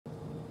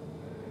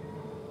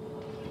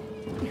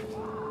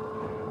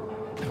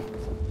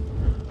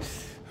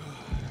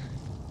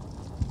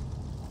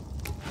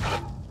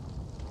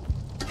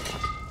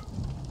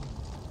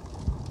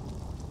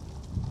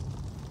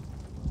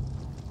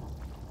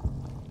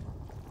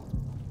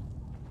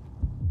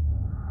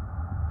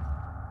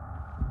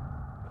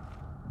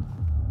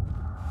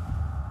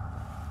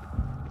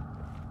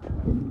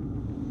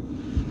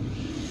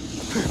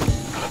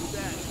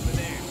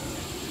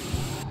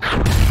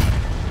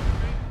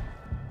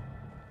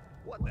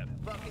What the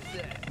fuck is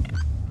that?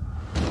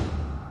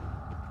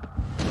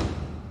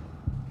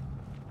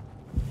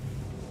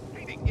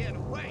 He didn't get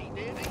away,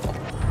 did he?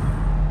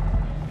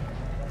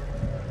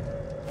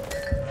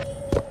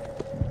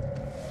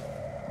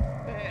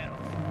 Hell.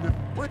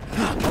 What?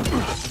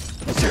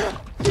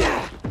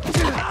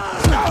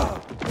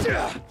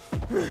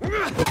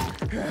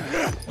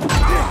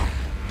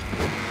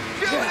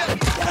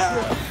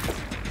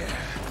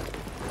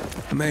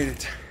 I made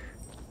it.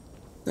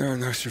 There are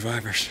no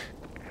survivors.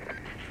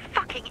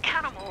 Fucking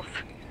animals!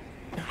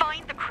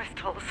 Find the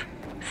crystals.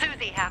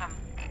 Susie had them.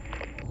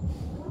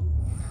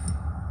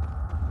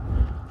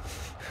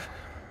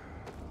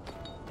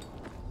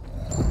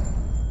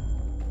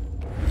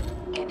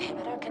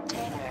 Inhibitor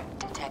container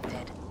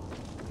detected.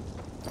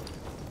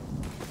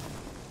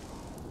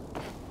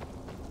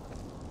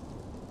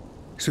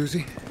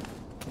 Susie?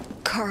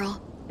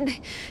 Carl.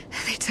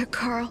 They took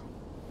Carl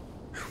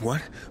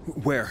What?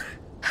 Where?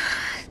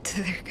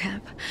 to their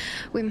camp.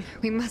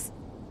 We must...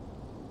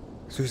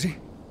 Susie?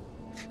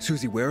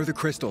 Susie, where are the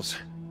crystals?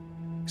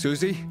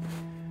 Susie?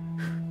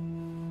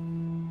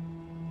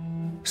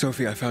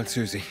 Sophie, I found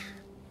Susie.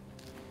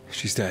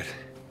 She's dead.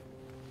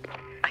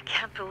 I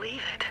can't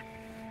believe it.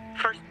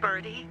 First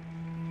Birdie,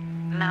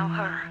 now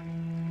her.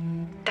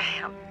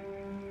 Damn.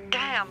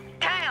 Damn.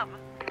 Damn!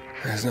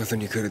 There's nothing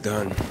you could have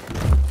done.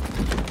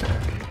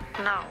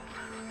 No.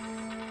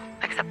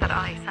 Except that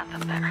I sent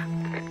them there.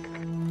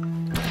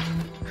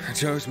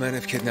 Joe's men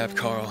have kidnapped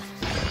Carl.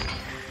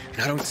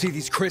 And I don't see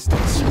these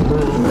crystals.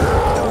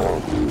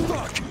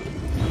 Fuck!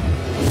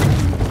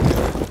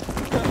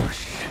 Oh,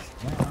 shit.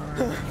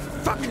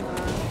 Fucking...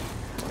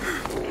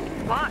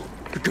 What?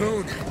 The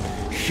goon.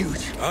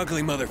 Huge,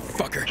 ugly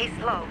motherfucker. He's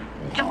slow.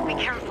 Just be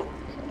careful.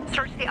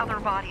 Search the other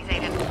bodies,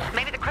 Aiden.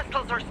 Maybe the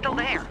crystals are still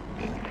there.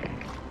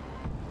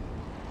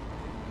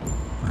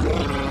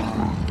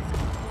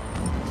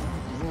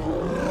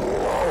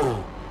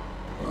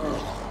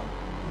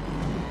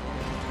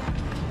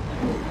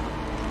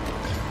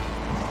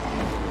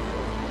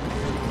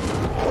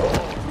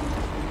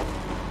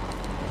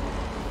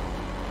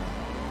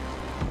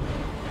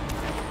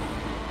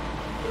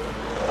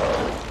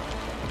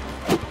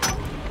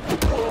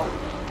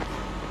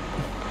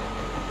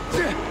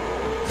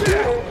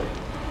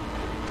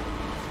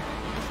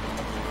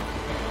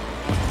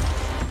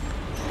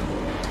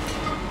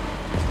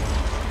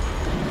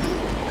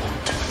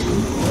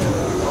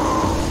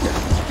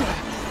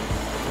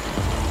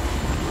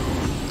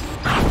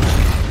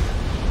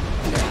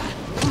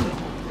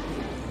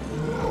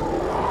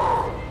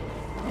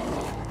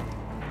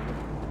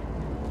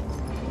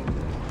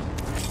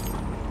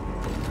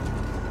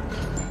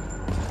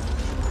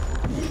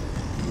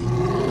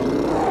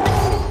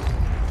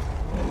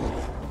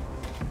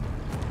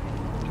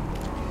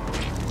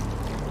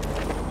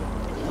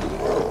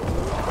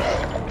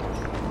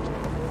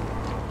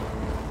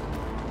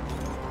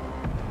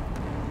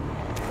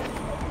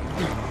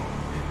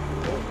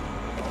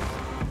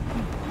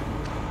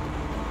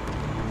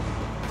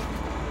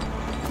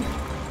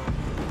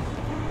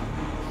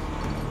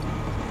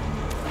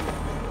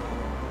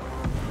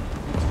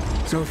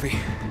 Sophie,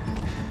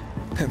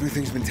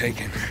 everything's been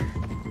taken.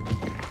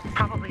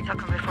 Probably took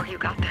them before you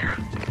got there.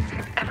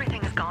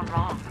 Everything has gone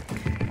wrong.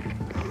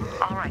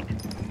 All right.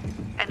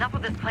 Enough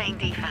of this playing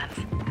defense.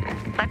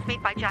 Let's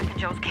meet by Jack and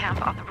Joe's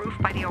camp on the roof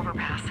by the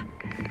overpass.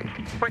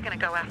 We're gonna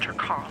go after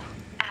Carl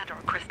and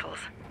our crystals.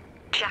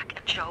 Jack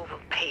and Joe will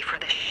pay for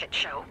this shit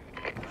show.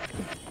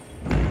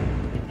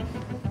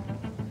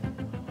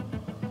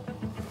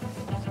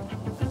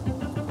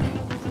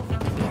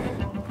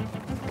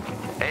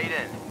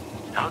 Aiden,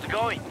 how's it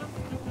going?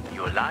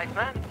 You alive,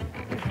 man?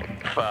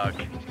 Fuck,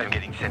 I'm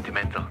getting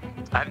sentimental.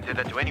 I haven't said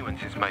that to anyone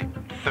since my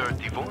third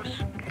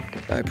divorce.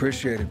 I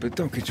appreciate it, but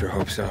don't get your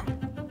hopes up.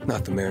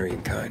 Not the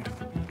marrying kind.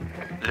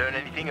 Learn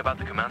anything about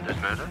the commander's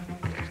murder?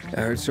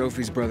 I heard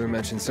Sophie's brother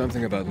mention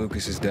something about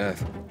Lucas's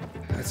death.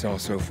 That's all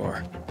so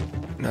far.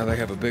 Now they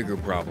have a bigger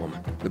problem.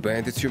 The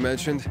bandits you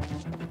mentioned,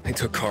 they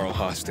took Carl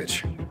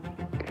hostage.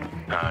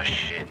 Ah,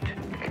 shit.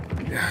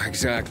 Yeah,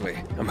 exactly.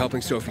 I'm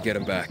helping Sophie get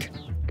him back.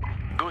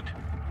 Good.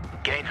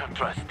 Gain her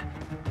trust.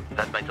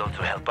 That might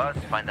also help us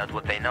find out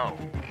what they know.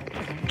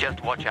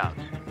 Just watch out.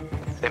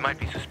 They might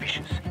be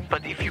suspicious.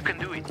 But if you can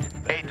do it,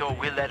 Ato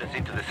will let us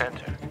into the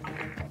center.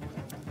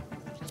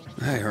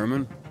 Hey,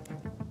 Herman.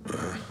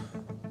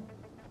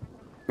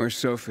 Where's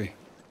Sophie?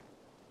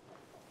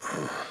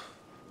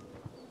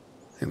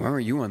 Hey, why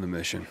weren't you on the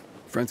mission?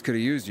 Friends could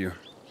have used you.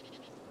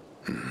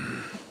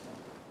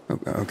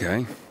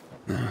 Okay.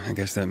 I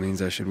guess that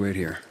means I should wait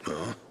here.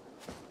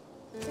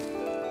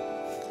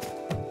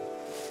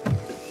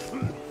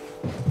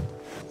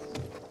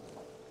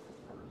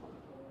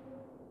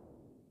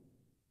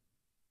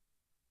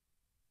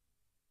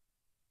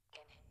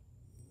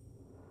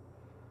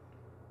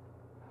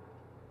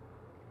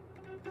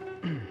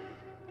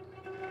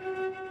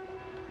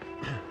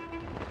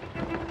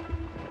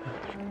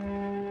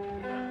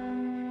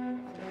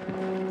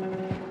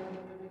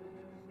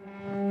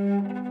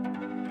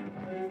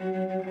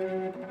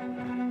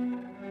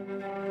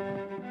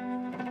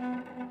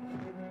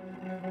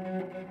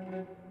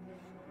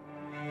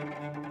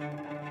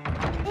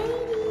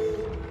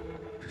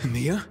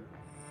 Mia?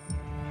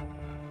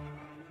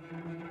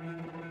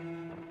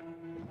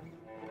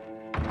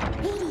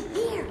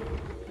 Here!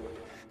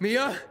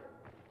 Mia?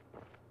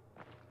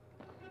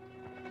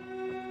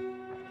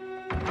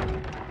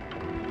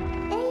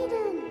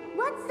 Aiden,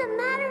 what's the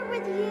matter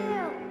with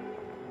you?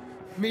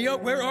 Mia,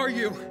 where are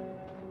you?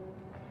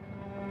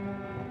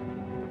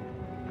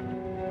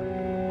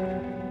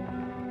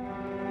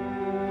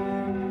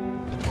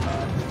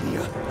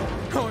 Mia?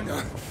 Oh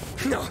no!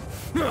 No!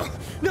 No!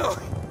 No!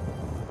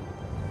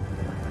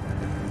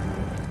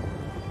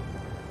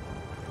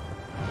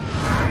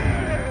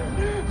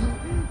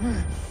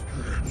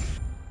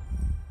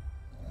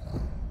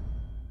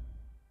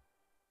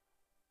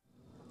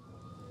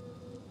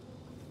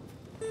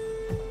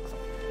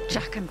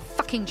 Jack and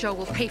fucking Joe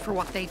will pay for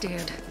what they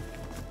did.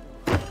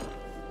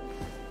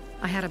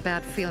 I had a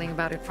bad feeling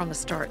about it from the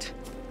start.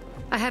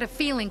 I had a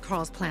feeling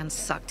Carl's plan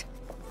sucked,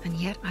 and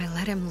yet I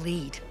let him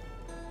lead.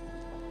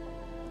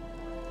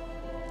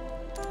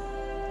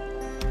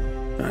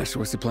 Alright, so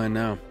what's the plan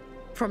now?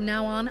 From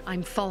now on,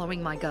 I'm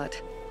following my gut.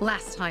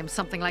 Last time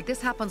something like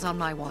this happens on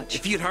my watch.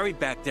 If you'd hurried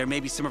back there,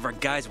 maybe some of our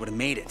guys would have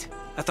made it.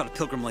 I thought a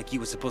pilgrim like you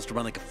was supposed to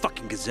run like a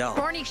fucking gazelle.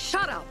 Barney,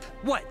 shut up!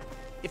 What?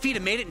 If he'd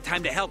have made it in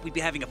time to help, we'd be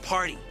having a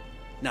party,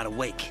 not a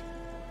wake.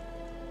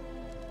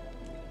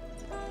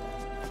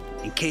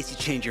 In case you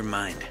change your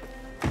mind.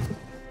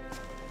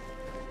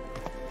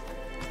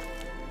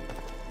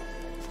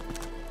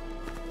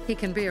 He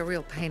can be a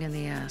real pain in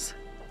the ass,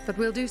 but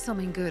we'll do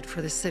something good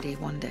for the city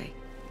one day.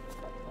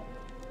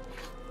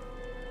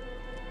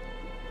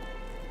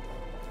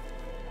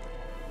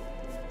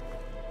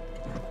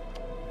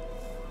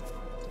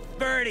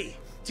 Birdie,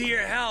 to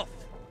your health.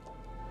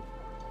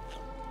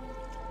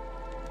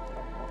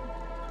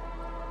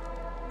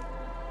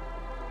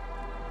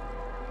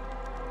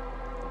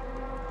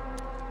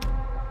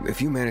 If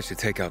you manage to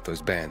take out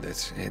those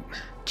bandits,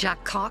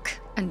 Jack Cock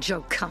and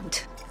Joe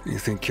Cunt. You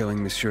think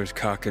killing Messieurs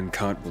Cock and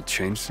Cunt will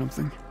change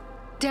something?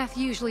 Death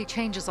usually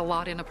changes a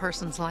lot in a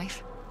person's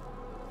life.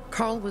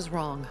 Carl was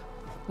wrong.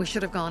 We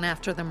should have gone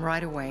after them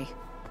right away.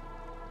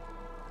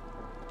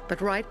 But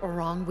right or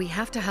wrong, we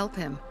have to help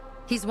him.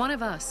 He's one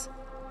of us.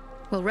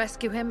 We'll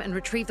rescue him and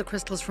retrieve the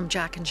crystals from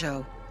Jack and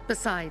Joe.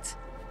 Besides,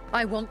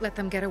 I won't let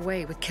them get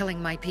away with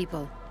killing my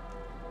people.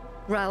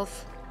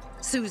 Ralph,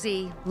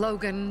 Susie,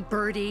 Logan,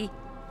 Birdie,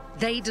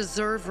 they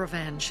deserve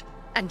revenge.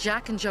 And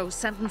Jack and Joe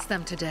sentenced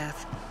them to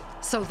death.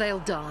 So they'll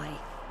die.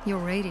 Your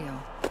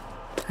radio.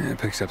 Yeah, it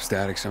picks up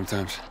static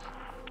sometimes.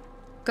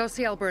 Go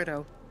see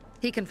Alberto.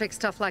 He can fix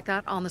stuff like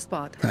that on the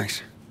spot.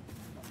 Thanks.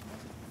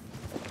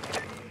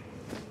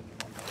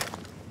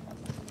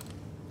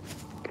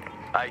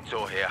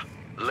 Aitor here.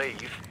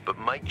 Leave, but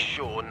make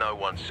sure no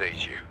one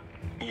sees you.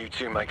 You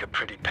two make a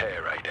pretty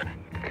pair, Aiden.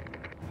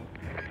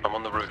 I'm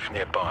on the roof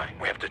nearby.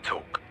 We have to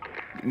talk.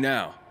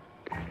 Now.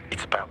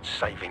 It's about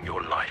saving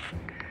your life.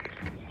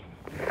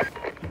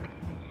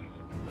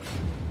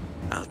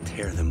 I'll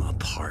tear them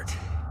apart.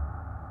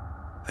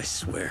 I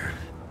swear,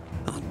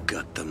 I'll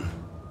gut them.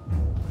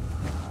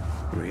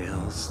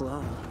 Real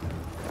slow.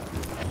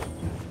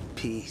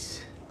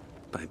 Piece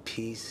by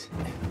piece.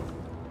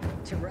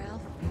 To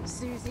Ralph,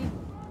 Susie,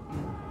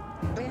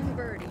 and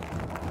Birdie.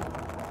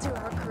 To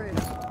our crew.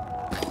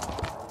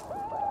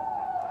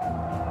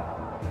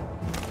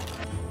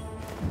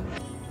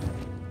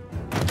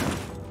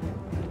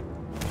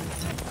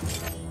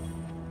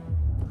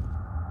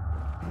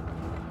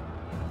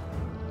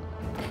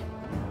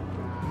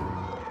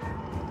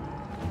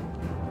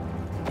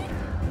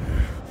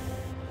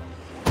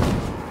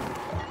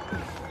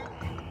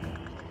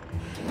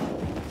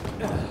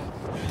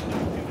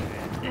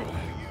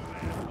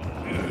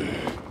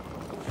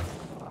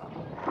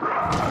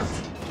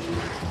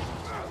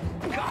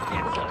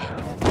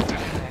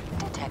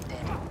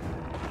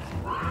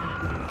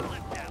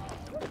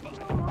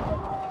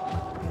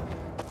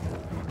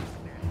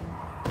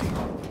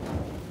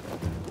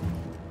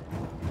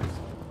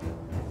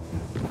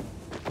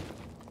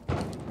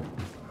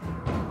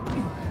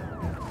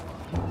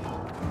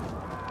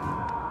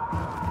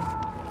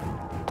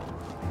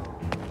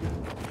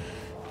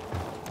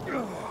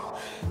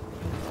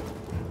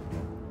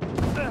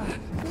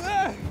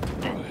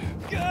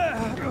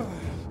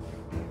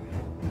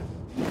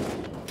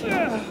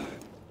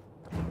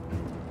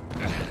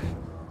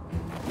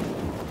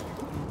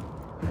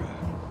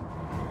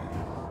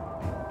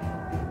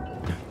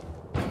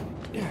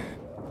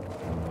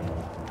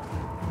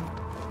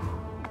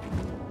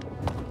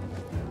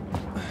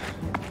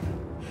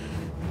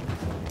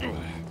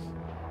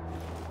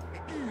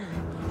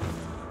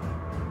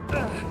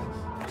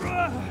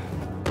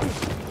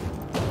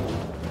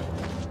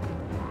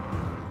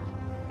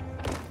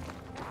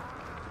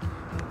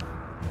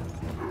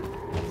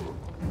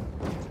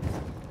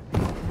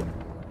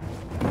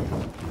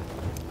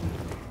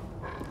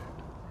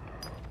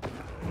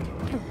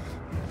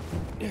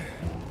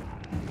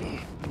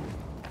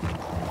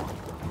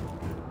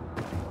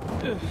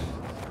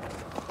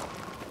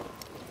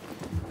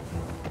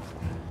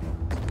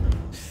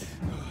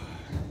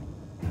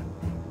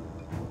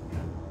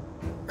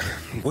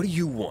 What do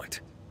you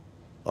want?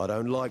 I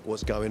don't like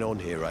what's going on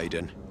here,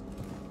 Aiden.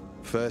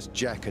 First,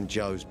 Jack and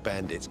Joe's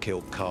bandits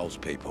killed Carl's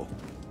people.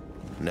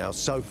 Now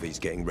Sophie's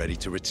getting ready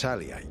to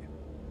retaliate.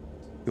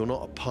 You're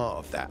not a part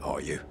of that,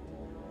 are you?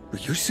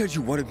 But you said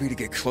you wanted me to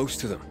get close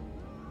to them.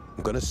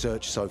 I'm gonna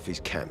search Sophie's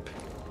camp.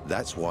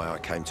 That's why I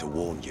came to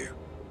warn you.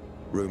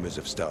 Rumors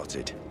have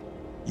started.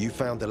 You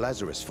found the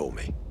Lazarus for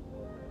me.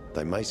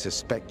 They may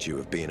suspect you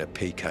of being a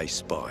PK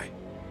spy.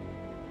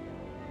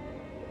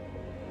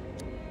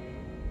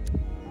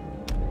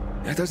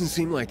 That doesn't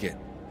seem like it.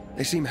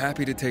 They seem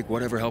happy to take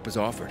whatever help is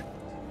offered.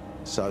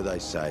 So they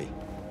say.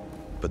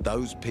 But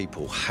those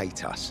people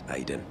hate us,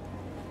 Aiden.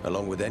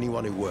 Along with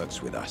anyone who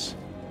works with us.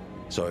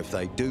 So if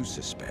they do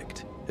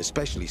suspect,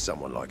 especially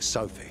someone like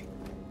Sophie...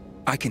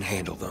 I can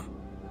handle them.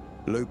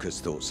 Lucas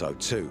thought so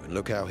too, and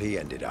look how he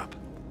ended up.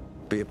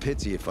 Be a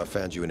pity if I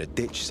found you in a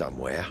ditch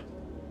somewhere,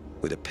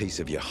 with a piece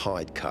of your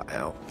hide cut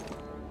out.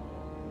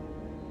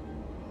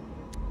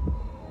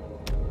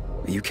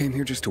 You came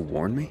here just to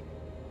warn me?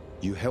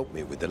 You helped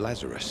me with the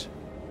Lazarus.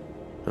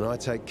 And I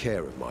take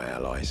care of my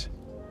allies.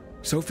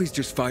 Sophie's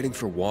just fighting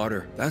for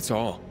water, that's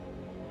all.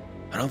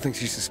 I don't think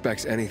she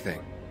suspects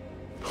anything.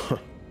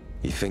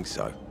 You think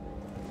so?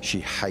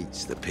 She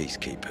hates the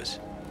peacekeepers.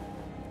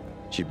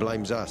 She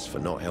blames us for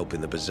not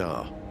helping the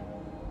bazaar,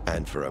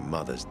 and for her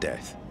mother's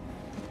death.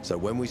 So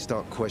when we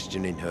start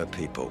questioning her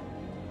people,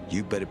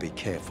 you better be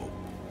careful.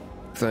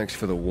 Thanks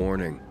for the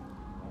warning.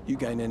 You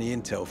gain any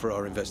intel for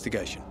our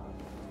investigation?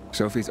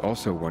 Sophie's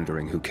also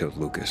wondering who killed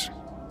Lucas.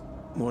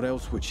 What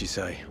else would she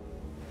say?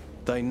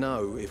 They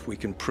know if we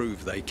can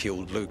prove they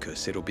killed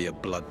Lucas, it'll be a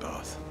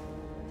bloodbath.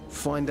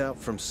 Find out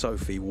from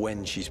Sophie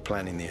when she's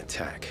planning the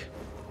attack.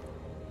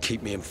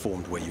 Keep me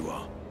informed where you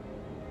are.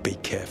 Be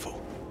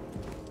careful.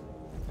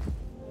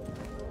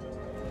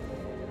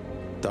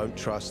 Don't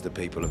trust the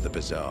people of the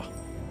bazaar.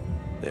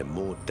 They're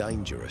more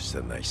dangerous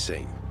than they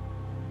seem.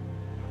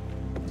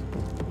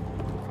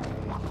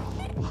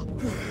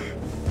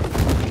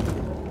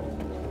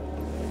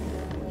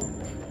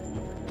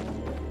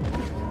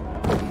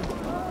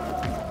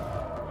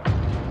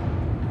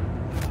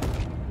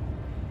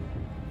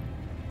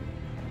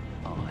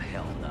 Oh,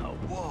 hell no.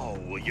 Whoa,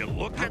 will you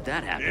look How'd at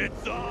that happen?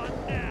 It's on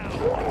now!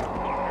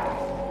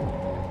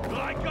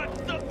 I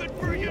got something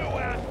for you,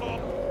 asshole!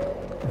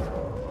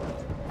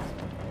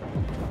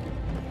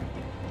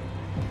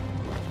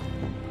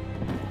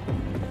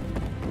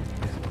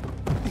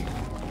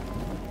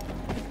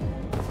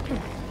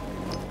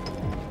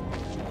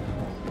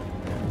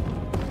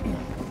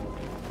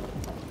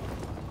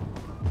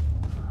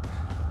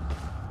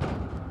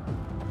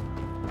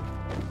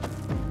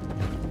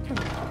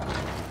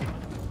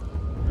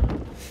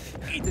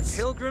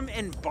 Pilgrim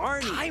and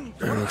Barney.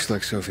 It looks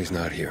like Sophie's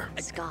not here.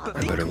 Scott.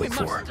 I better look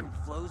for her.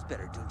 Flows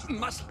better, don't you?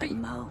 Must be.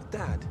 Mo.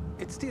 Dad,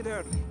 it's still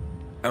early.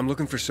 I'm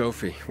looking for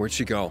Sophie. Where'd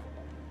she go?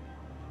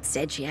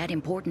 Said she had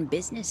important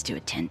business to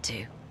attend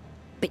to.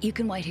 But you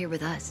can wait here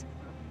with us.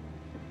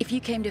 If you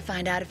came to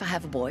find out if I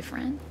have a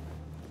boyfriend,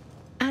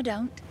 I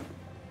don't.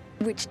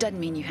 Which doesn't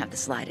mean you have the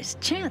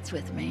slightest chance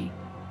with me.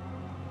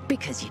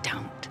 Because you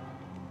don't.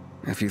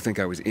 If you think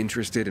I was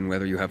interested in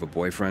whether you have a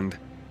boyfriend,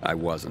 I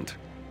wasn't.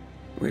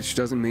 Which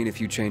doesn't mean if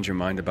you change your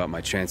mind about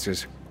my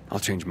chances, I'll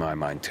change my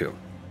mind too.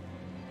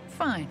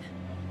 Fine.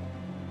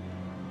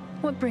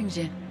 What brings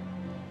you?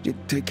 Did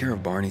you take care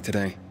of Barney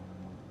today?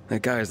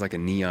 That guy is like a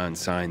neon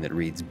sign that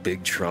reads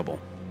Big Trouble.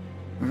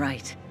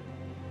 Right.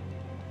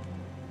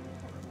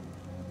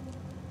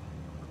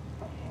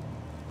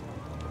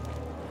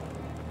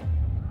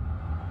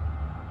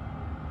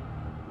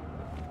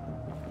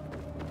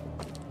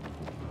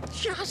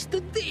 Just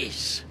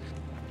this.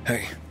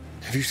 Hey,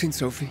 have you seen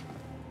Sophie?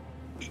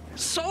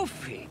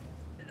 Sophie.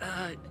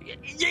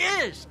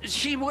 Yes,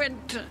 she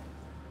went.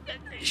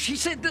 She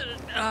said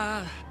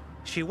that.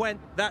 She went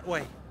that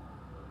way.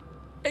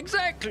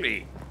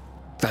 Exactly.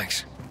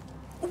 Thanks.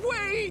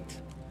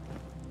 Wait.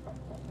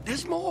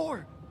 There's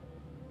more.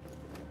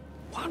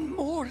 One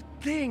more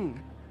thing.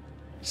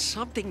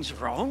 Something's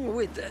wrong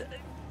with.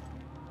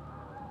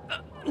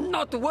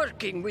 Not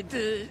working with.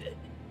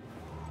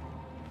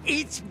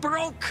 It's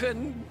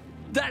broken.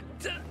 That.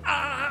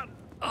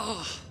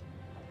 Oh.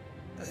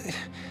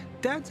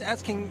 Dad's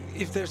asking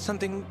if there's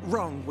something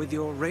wrong with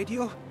your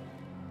radio?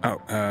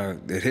 Oh,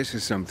 it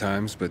hisses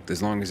sometimes, but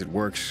as long as it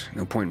works,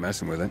 no point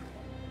messing with it.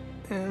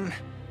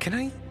 Can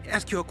I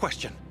ask you a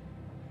question?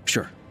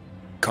 Sure.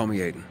 Call me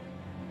Aiden.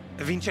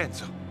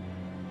 Vincenzo.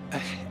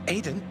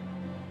 Aiden?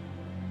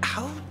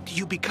 How do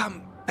you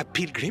become a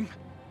pilgrim?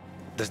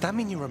 Does that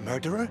mean you're a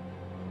murderer?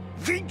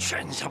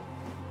 Vincenzo!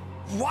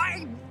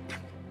 Why?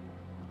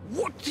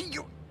 What do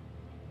you...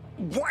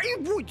 Why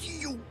would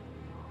you...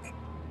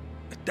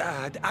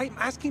 Dad, I'm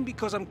asking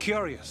because I'm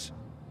curious.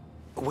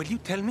 Will you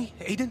tell me,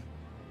 Aiden?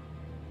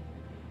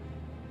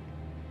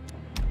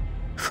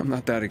 I'm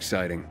not that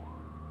exciting.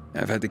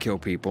 I've had to kill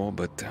people,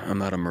 but I'm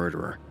not a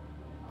murderer.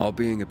 All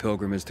being a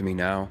pilgrim is to me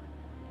now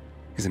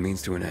is a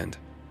means to an end.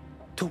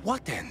 To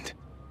what end?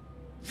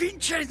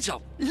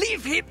 Vincenzo,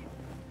 leave him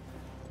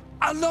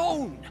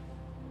alone!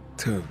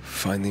 To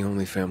find the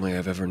only family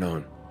I've ever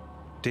known.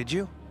 Did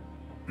you?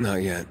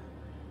 Not yet.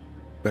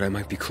 But I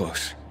might be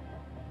close.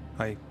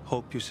 I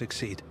hope you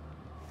succeed.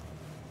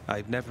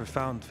 I've never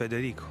found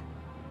Federico.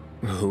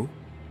 Who?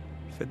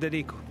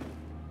 Federico.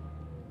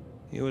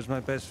 He was my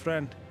best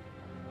friend.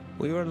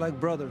 We were like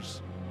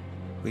brothers.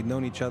 We'd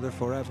known each other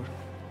forever.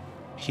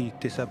 He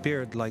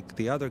disappeared like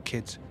the other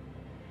kids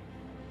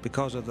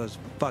because of those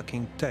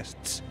fucking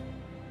tests.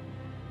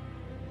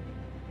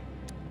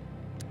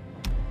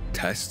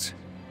 Tests?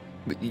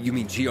 You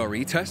mean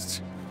GRE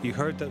tests? You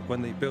heard that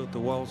when they built the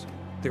walls,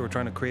 they were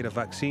trying to create a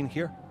vaccine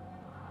here?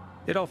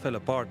 It all fell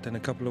apart in a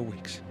couple of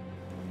weeks.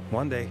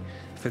 One day,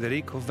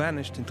 Federico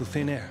vanished into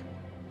thin air.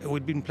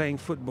 We'd been playing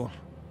football.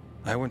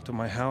 I went to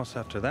my house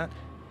after that.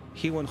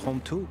 He went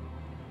home too.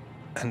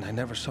 And I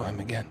never saw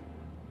him again.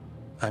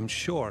 I'm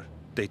sure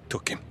they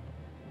took him.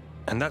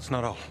 And that's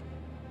not all.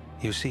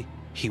 You see,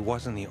 he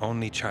wasn't the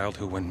only child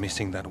who went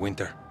missing that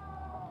winter.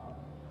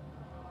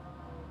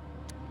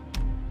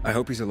 I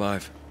hope he's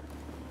alive.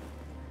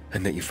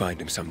 And that you find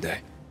him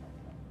someday.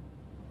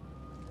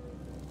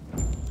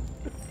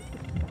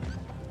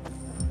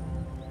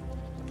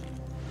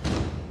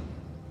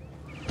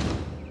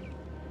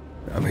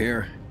 I'm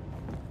here.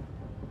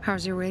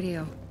 How's your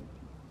radio?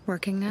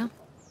 Working now?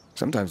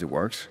 Sometimes it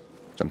works.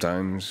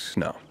 Sometimes,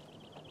 no.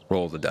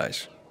 Roll the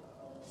dice.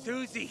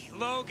 Susie,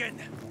 Logan,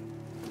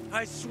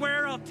 I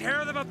swear I'll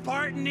tear them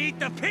apart and eat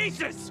the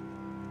pieces!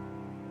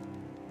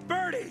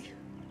 Bertie!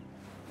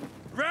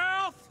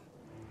 Ralph!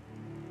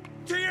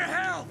 To your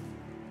health!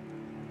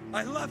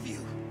 I love you.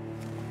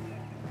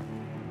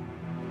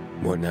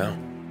 What now?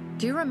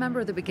 Do you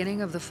remember the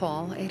beginning of the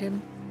fall, Aiden?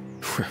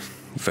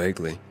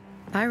 Vaguely.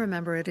 I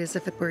remember it as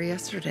if it were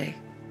yesterday.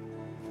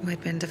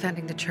 We'd been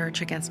defending the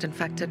church against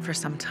infected for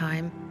some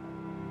time.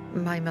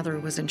 My mother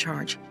was in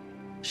charge.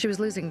 She was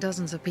losing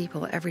dozens of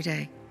people every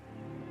day.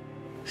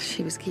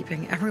 She was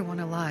keeping everyone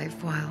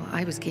alive while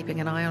I was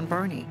keeping an eye on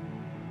Barney.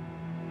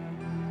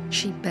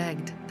 She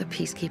begged the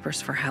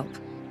peacekeepers for help,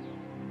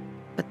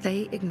 but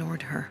they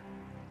ignored her.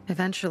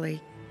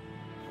 Eventually,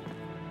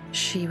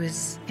 she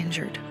was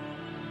injured.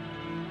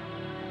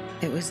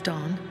 It was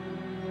dawn.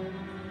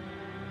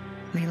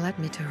 They led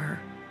me to her,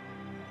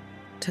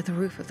 to the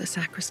roof of the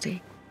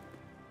sacristy.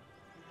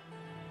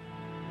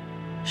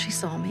 She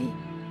saw me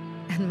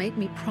and made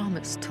me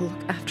promise to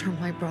look after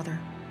my brother.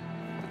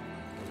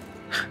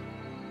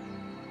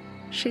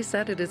 She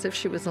said it as if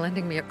she was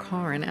lending me a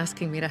car and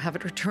asking me to have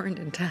it returned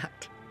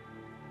intact.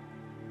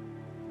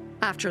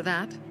 After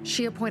that,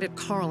 she appointed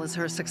Carl as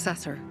her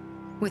successor,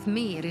 with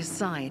me at his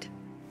side.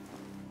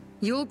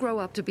 You'll grow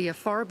up to be a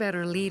far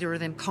better leader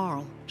than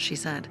Carl, she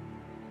said.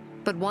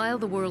 But while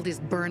the world is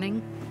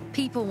burning,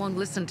 people won't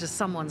listen to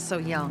someone so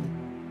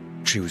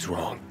young. She was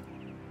wrong.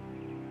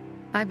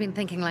 I've been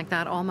thinking like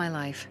that all my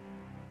life.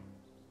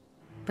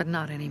 But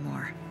not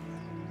anymore.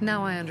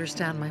 Now I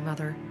understand my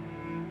mother.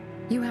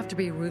 You have to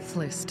be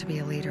ruthless to be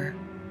a leader.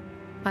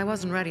 I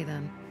wasn't ready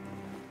then.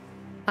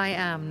 I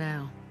am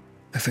now.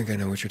 I think I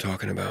know what you're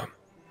talking about.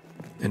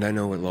 And I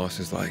know what loss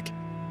is like.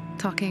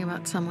 Talking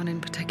about someone in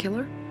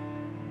particular?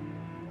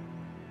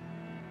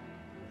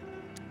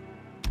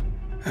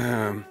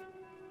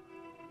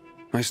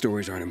 My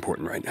stories aren't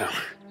important right now.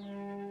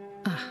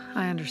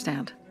 I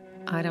understand.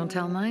 I don't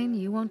tell mine,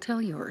 you won't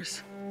tell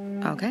yours.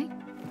 Okay?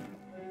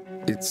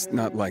 It's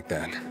not like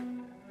that.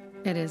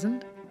 It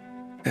isn't?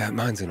 Yeah,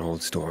 mine's an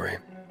old story.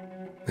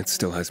 It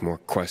still has more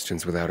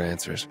questions without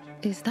answers.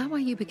 Is that why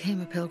you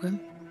became a pilgrim?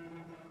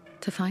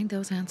 To find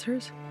those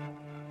answers?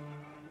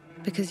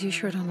 Because you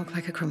sure don't look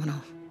like a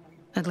criminal.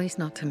 At least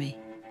not to me.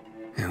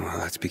 Yeah, well,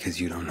 that's because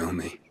you don't know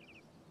me.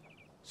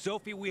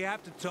 Sophie, we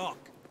have to talk.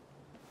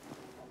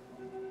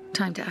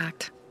 Time to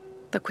act.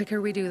 The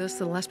quicker we do this,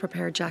 the less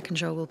prepared Jack and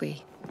Joe will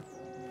be.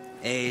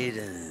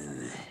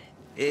 Aiden.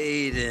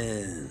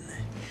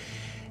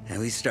 And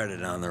we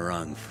started on the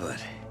wrong foot.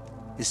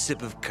 A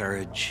sip of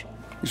courage.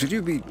 Should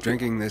you be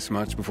drinking this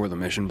much before the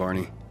mission,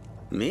 Barney?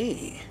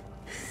 Me?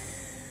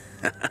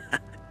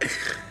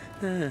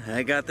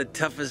 I got the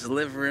toughest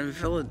liver in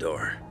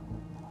Philidor.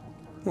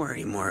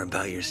 Worry more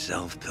about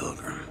yourself,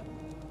 Pilgrim.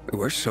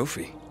 Where's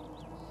Sophie?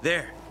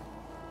 There,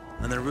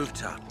 on the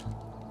rooftop.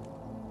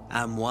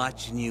 I'm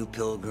watching you,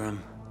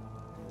 Pilgrim.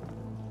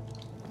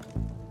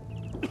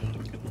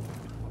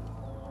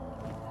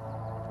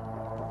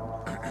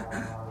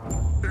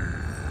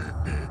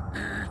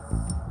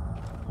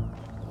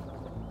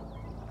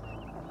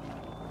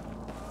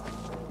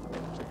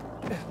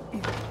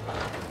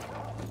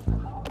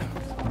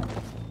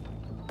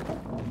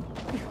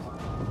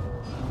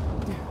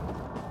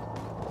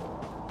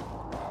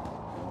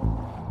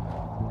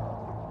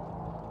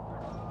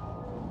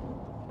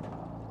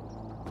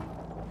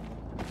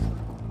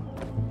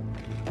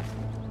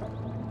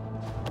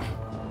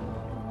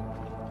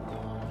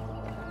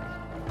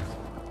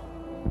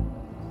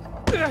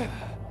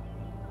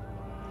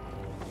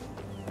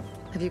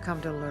 Have you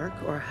come to lurk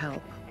or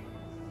help?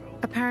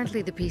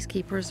 Apparently the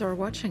peacekeepers are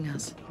watching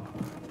us.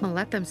 Well,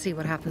 let them see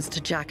what happens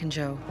to Jack and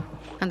Joe,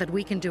 and that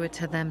we can do it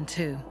to them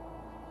too.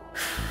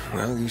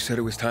 Well, you said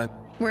it was time.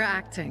 We're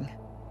acting.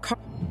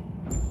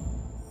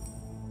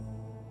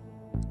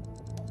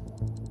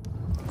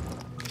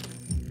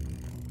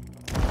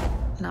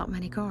 Not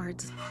many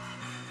guards.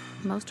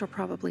 Most are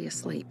probably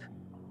asleep.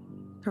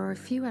 There are a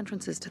few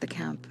entrances to the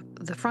camp.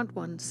 The front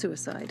one,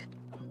 suicide.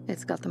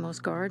 It's got the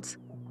most guards.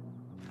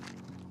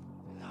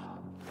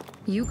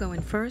 You go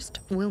in first,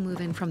 we'll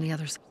move in from the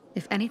others.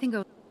 If anything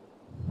goes...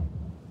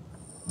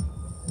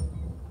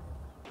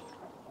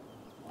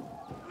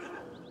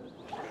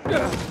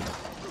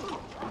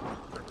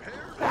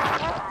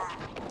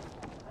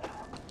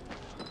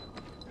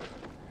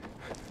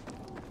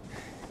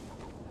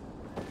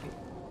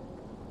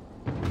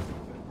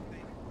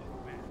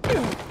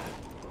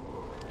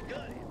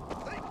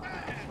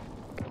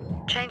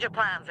 Change of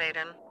plans,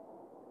 Aiden.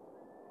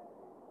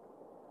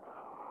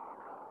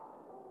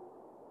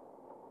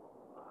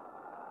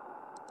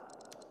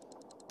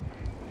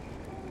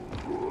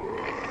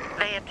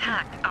 They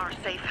attacked our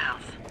safe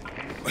house.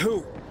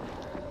 Who?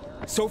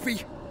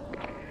 Sophie?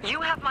 You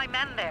have my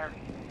men there.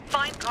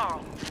 Find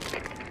Carl.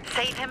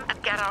 Save him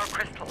and get our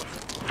crystals.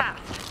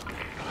 Fast.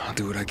 I'll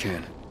do what I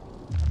can.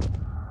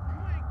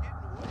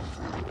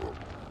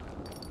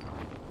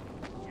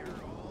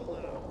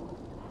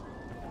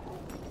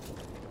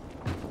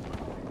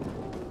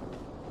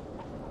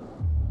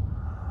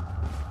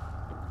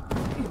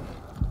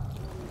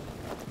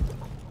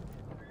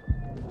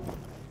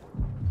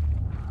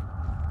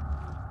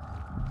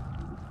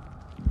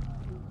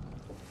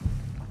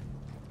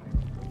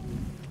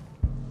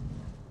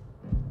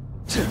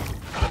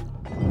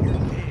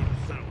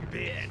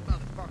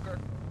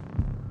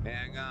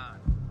 Hang on.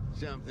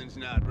 Something's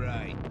not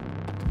right.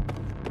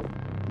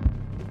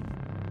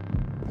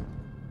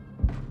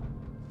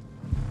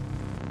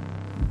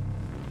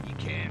 You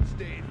can't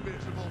stay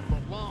invisible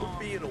for long.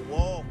 Quit being a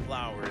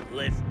wallflower and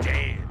let's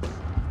dance.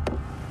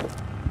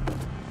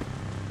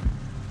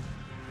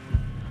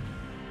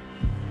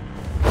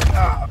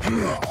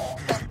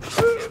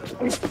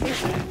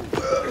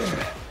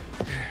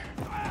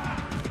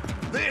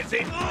 This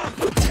is...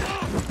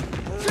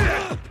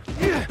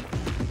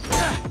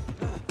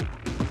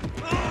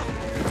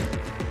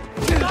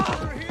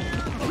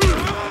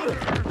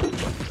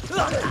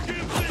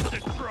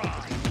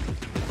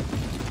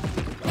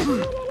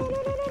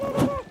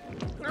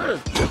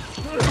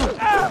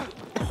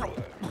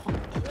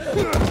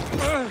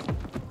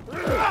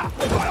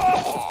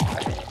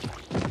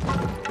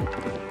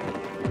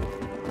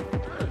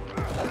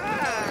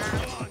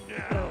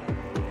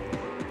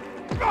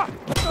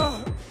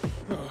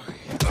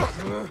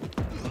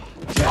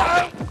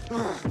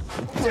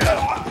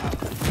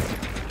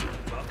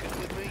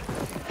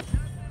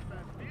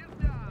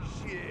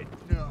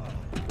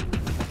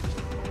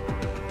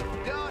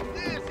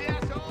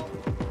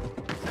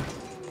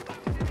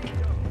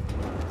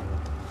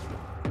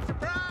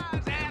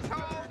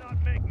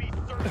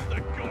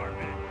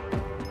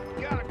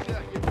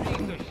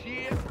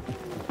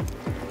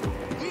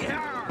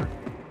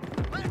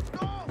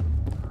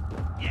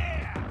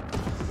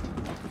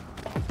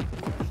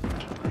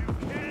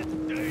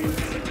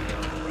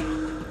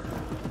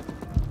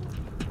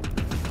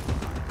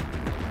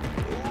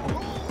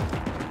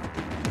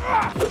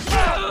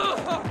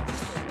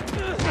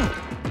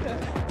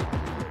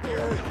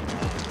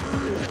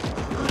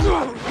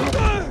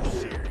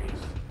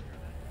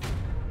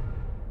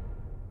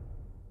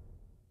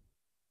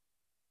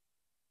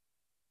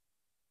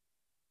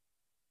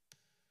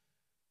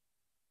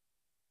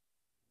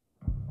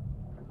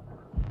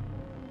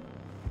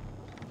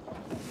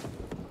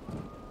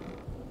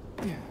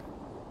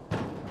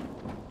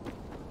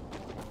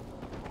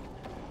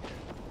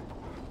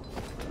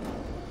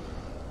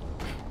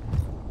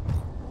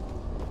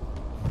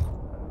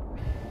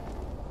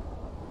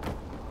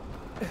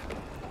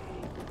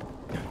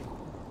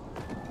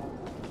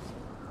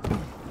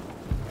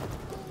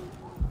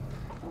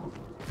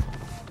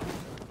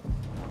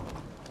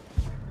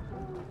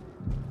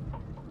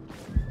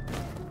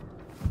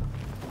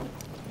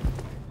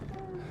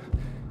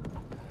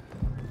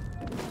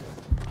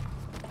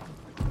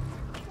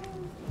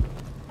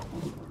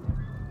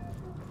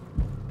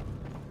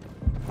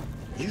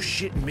 You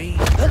shitting me?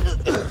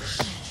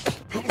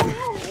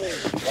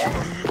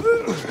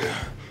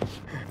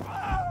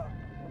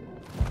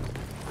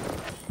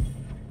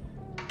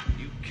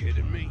 You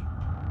kidding me?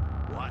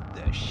 What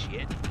the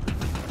shit?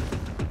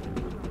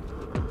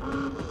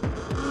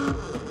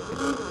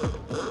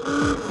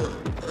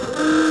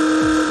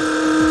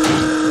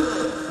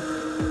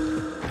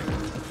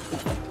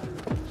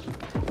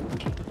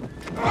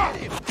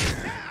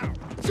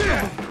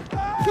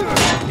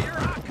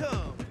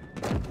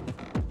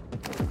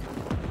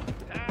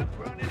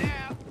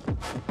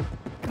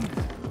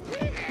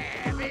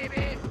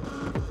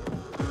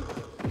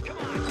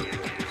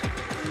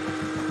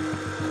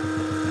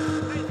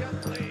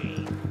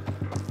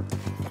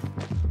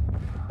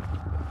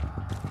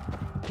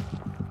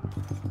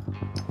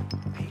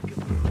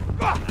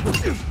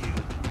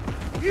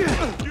 You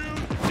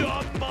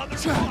dumb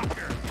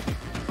motherfucker!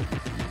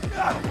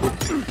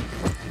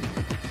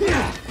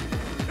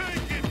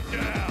 Take it!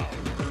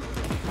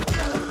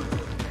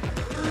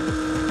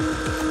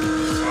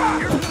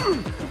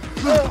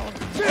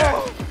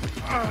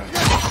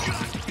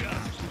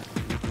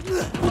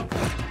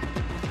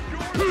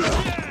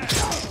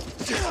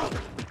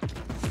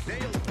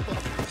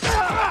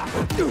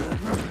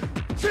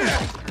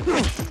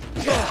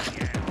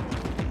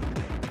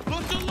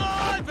 Look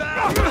alive,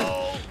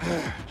 asshole!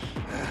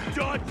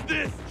 Dodge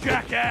this,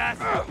 jackass!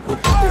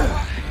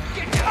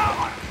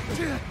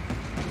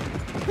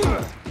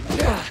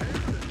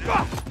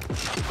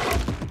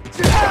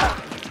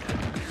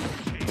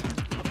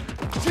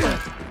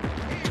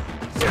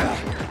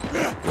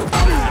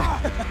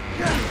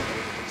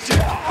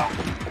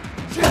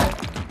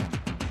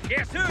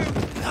 Guess who?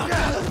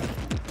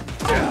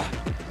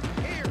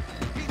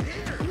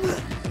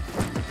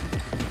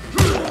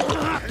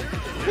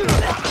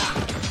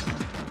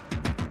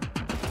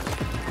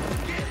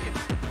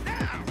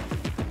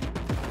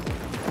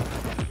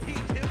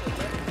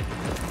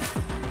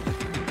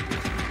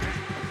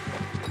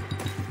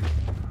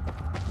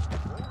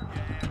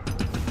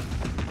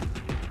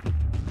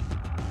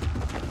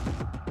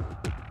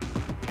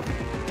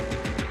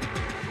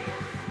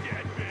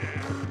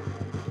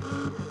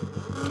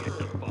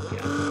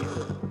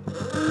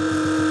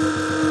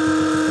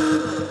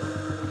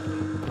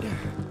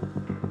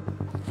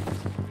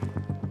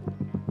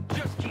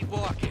 Just keep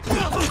walking.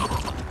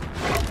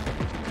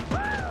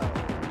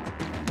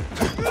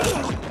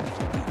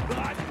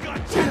 I've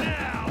got you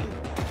now.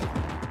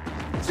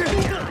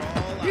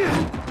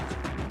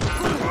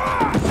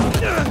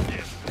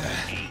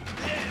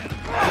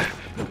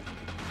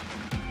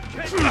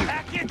 Can you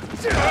hack it?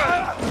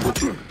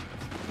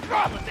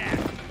 Drop with that.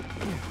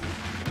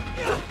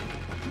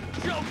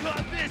 Choke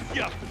on this,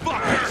 you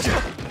fucker!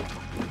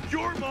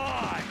 You're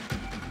mine!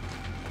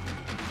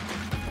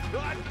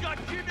 I've got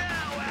you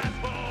now,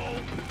 asshole!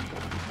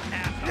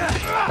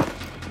 Asshole!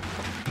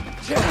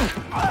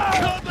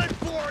 Coming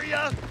for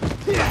you!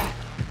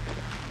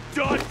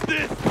 Dodge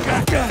this,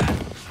 jackass!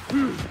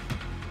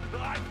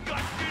 I've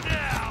got you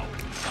now!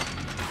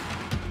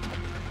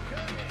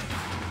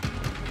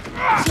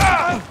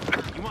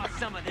 You want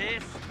some of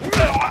this?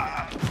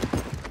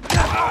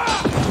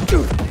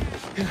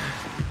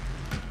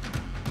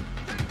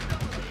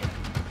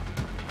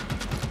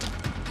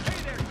 Hey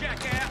there,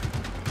 jackass!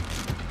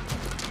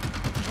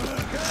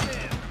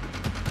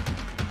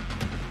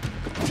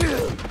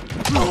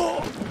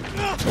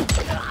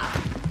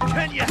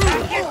 Can you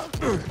hack it?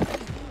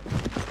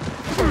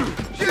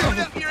 Shoot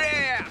up your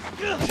ass!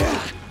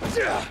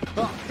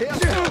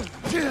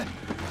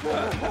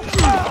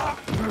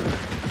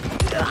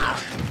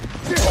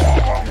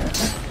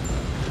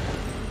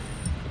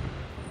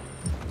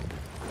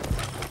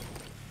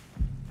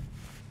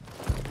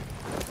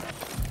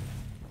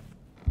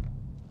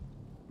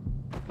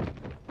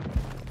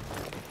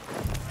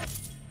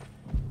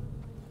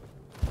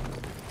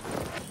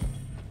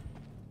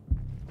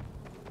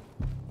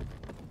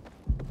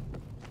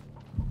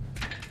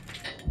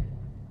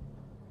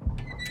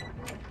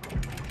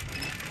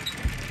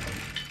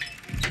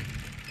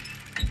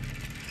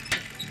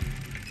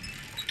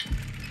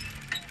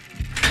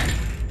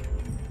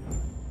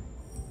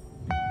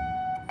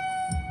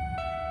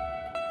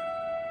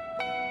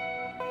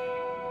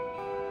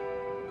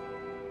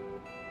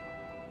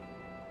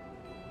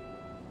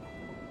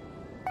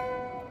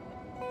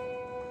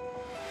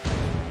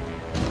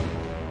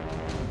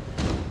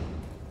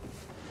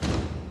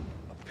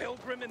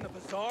 Pilgrim in the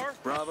bazaar?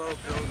 Bravo,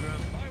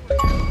 Pilgrim.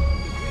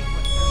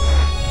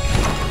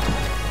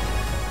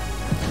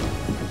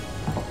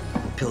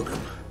 Pilgrim,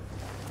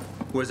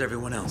 where's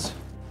everyone else?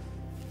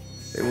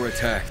 They were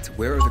attacked.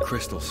 Where are the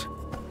crystals?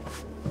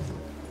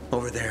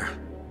 Over there.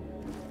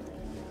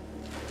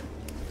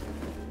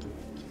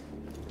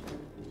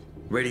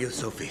 Radio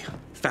Sophie.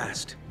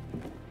 Fast.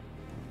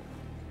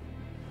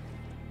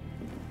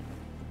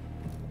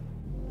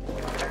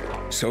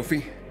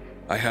 Sophie?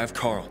 I have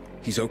Carl.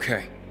 He's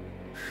okay.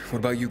 What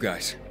about you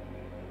guys?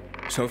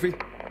 Sophie?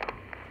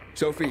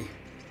 Sophie?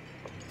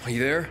 Are you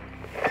there?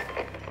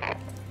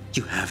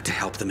 You have to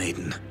help the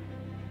maiden.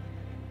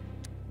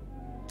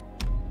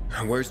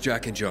 Where's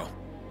Jack and Joe?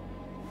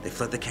 They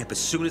fled the camp as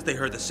soon as they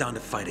heard the sound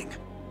of fighting.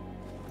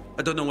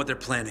 I don't know what they're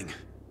planning.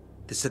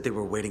 They said they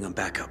were waiting on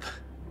backup.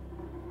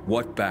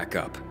 What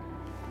backup?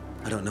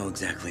 I don't know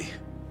exactly.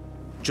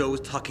 Joe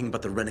was talking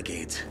about the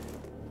renegades.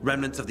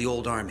 Remnants of the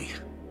old army,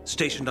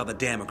 stationed on the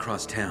dam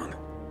across town.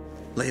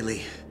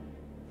 Lately,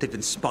 they've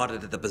been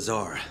spotted at the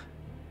bazaar.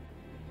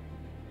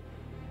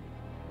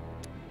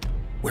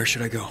 Where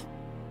should I go?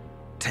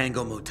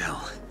 Tango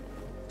Motel.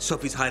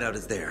 Sophie's hideout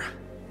is there.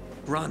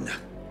 Run.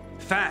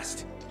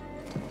 Fast.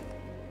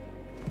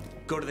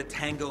 Go to the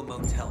Tango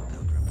Motel,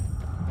 Pilgrim.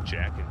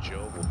 Jack and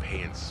Joe will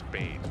pay in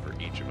spades for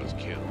each of us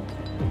killed.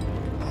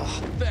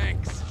 Oh,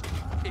 thanks.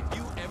 If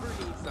you ever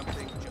need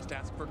something, just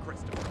ask for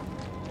Christopher.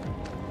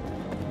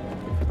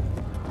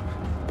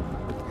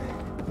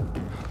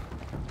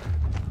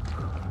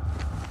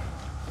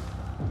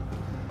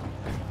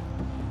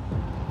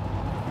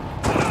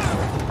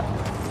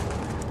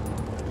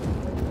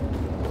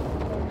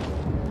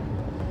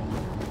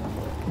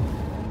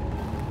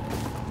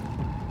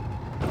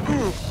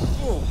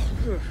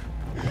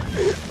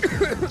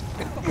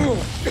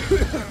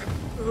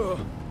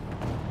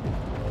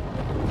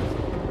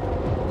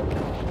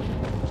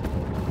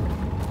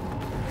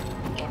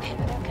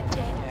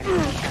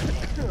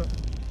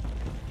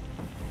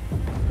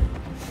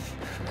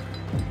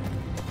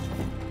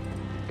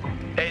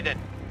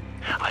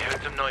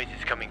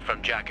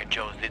 from Jack and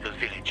Joe's little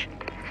village.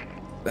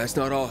 That's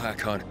not all,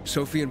 Hakon.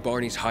 Sophie and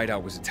Barney's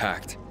hideout was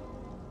attacked.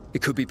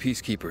 It could be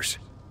peacekeepers.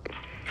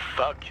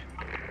 Fuck.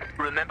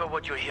 Remember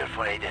what you're here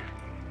for, Aiden.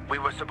 We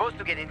were supposed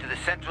to get into the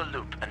central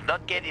loop and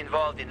not get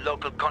involved in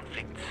local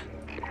conflicts.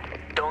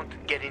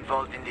 Don't get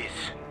involved in this.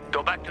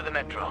 Go back to the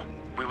metro.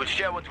 We will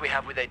share what we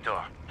have with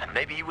Aitor, and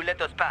maybe he will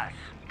let us pass.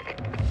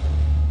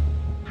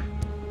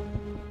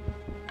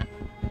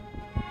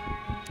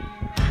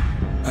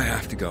 I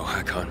have to go,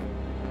 Hakon.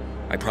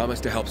 I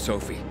promised to help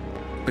Sophie.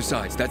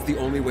 Besides, that's the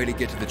only way to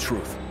get to the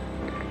truth.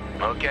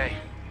 Okay.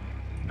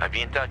 I'll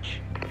be in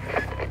touch.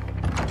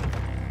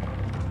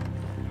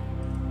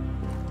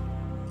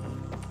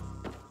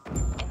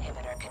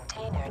 Inhibitor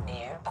container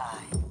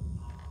nearby.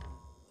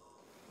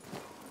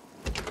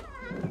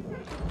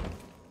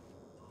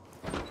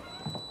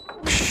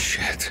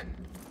 Shit.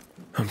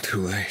 I'm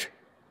too late.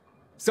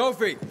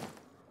 Sophie!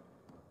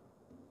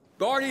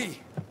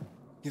 Barney!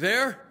 You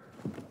there?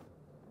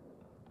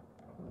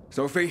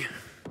 Sophie?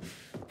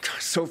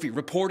 Sophie,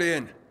 report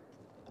in.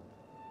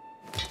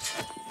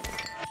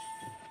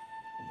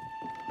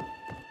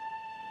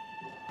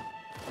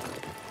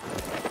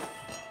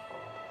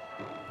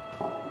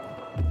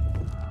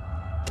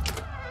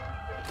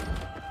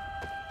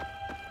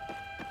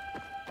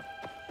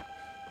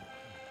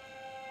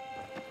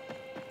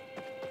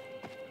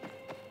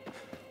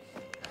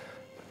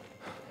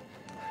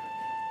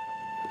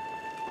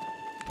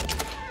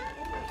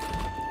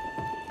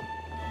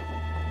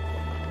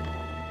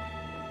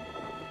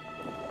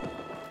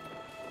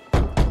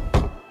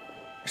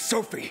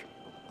 Sophie!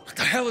 What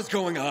the hell is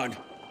going on?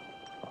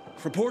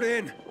 Report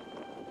in!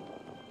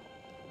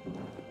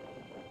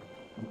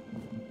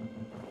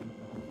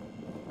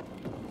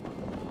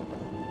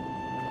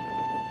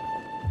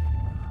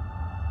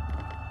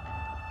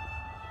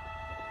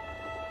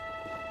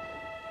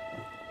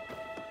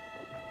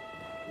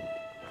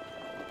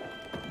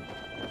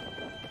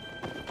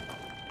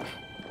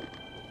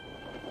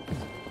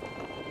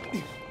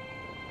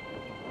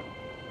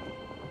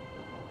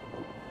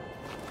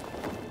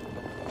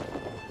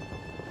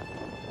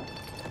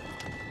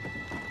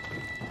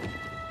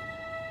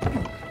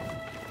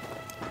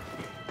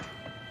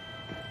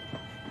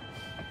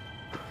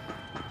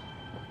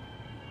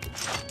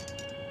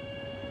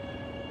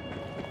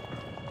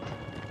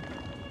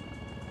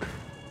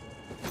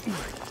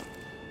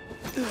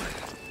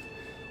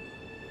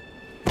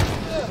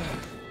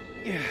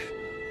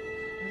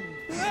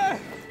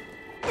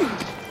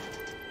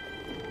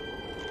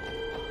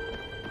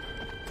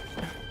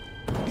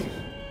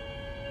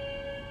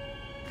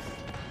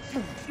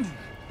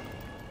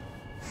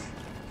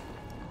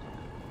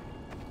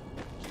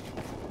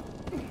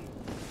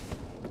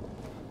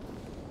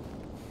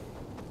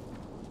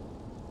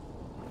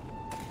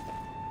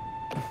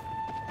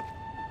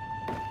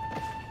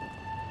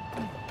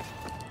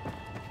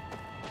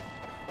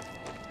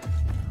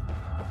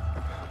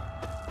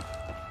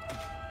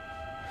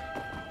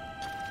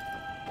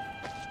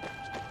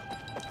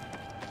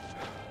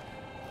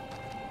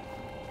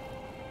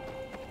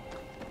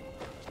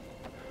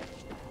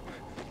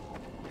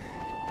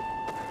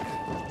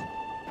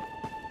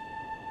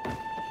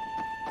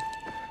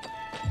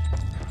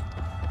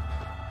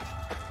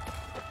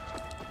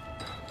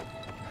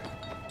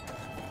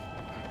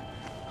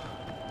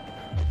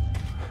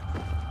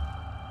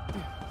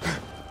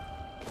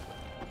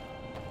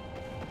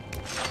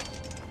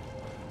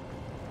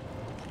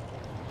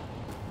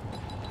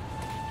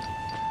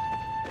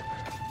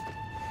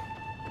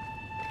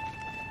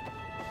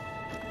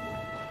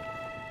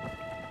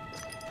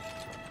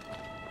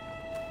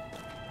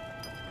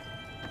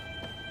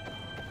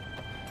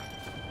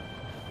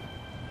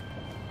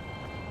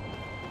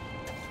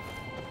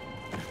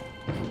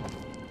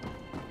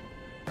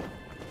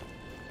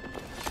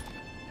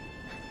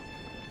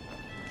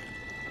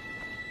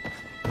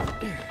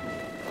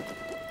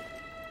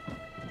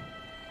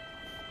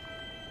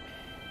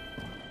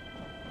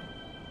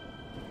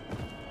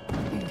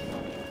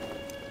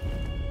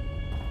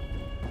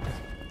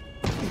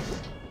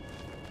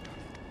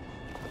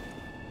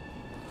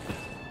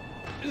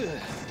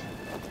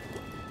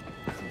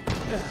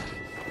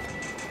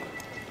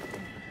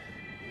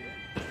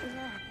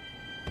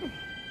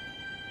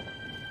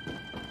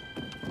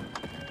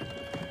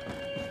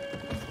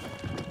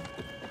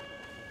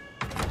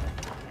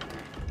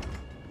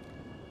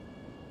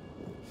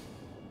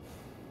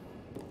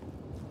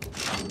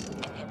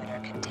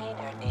 Inhibitor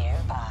container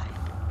nearby.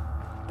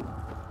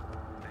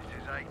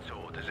 This is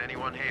Aitor. Does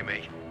anyone hear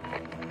me?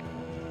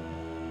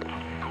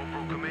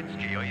 Corporal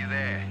Kaminsky, are you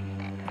there?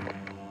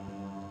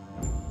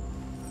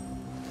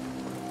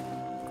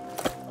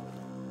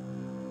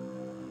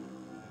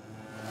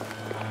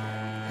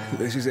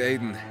 This is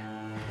Aiden.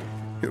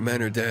 Your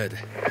men are dead.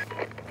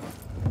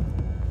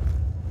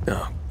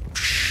 Oh,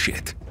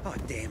 shit. Oh,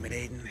 damn it,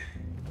 Aiden.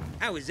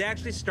 I was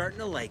actually starting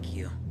to like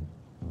you.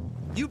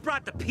 You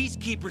brought the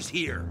peacekeepers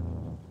here.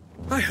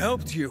 I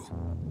helped you.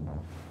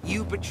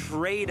 You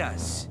betrayed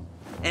us.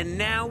 And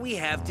now we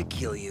have to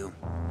kill you.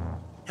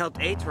 Helped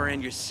Aitor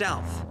and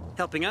yourself.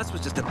 Helping us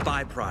was just a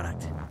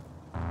byproduct.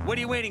 What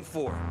are you waiting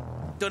for?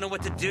 Don't know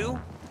what to do?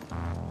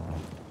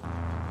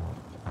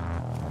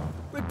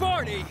 Wait,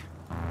 Barney!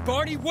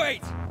 Barney,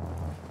 wait!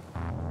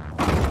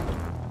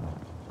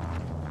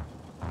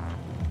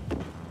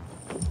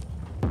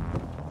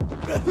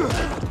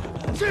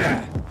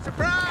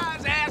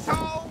 Surprise,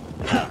 asshole!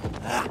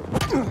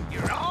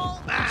 You're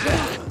all mine!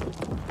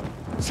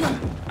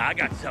 I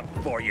got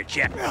something for you,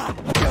 Jack.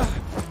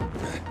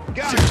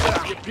 Got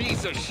it, you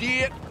piece of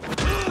shit!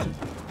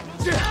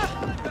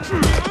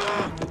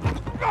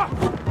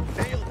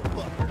 Nail the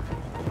fucker.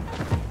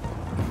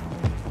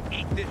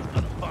 Eat this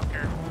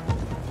motherfucker.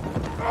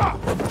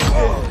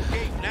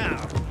 Okay, now.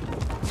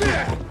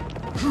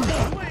 You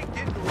ain't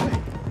getting away.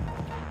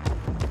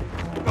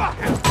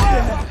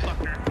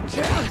 Motherfucker.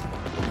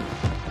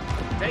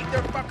 Take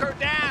their fucker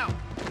down.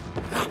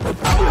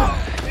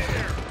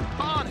 There.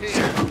 On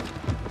him.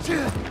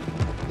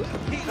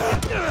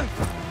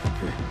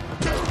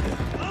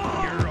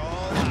 You're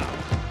all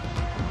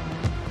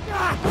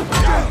out.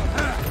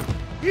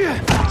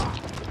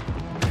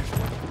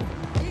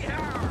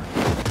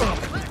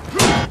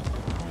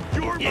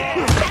 You're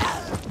mine.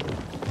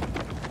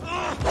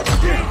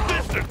 Give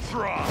this a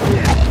try.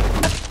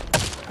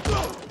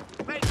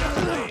 Make a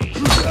play.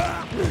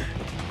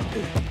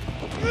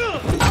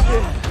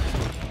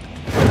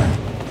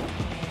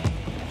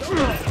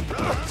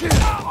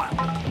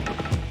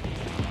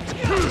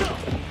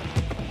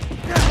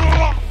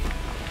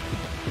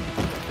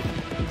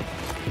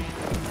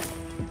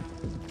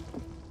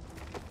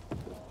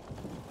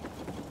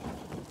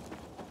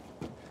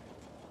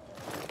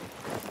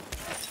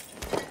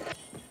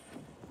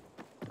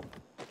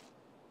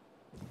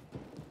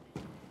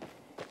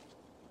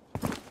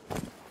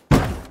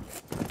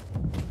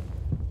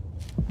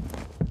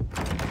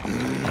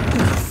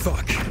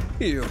 Fuck.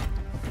 You.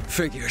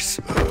 Figures.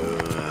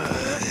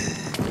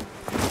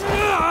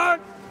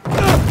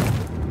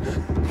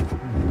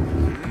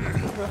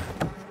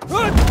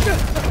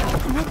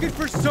 I'm looking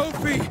for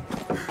Sophie!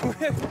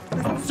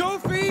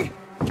 Sophie!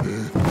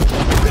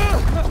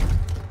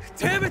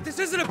 Damn it, this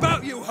isn't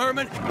about you,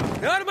 Herman!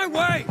 Get out of my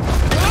way!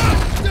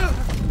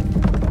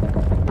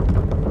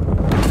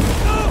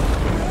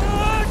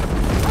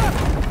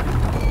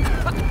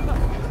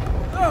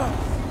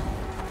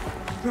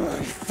 Oh,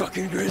 you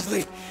fucking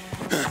grizzly!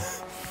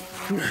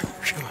 Come on,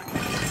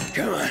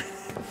 come on.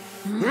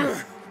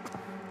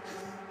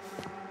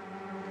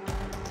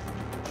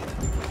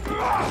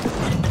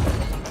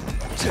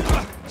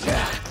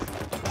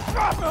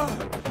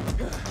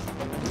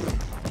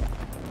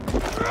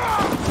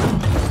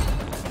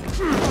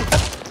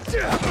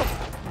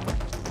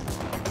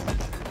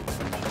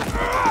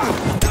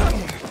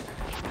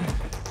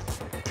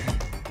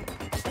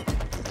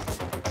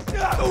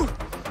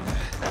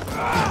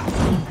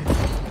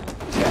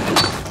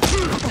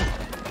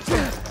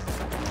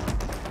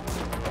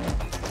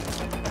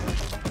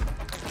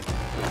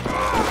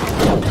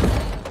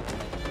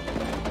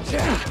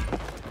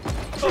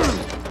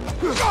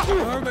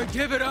 Herman,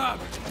 give it up!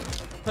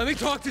 Let me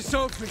talk to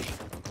Sophie!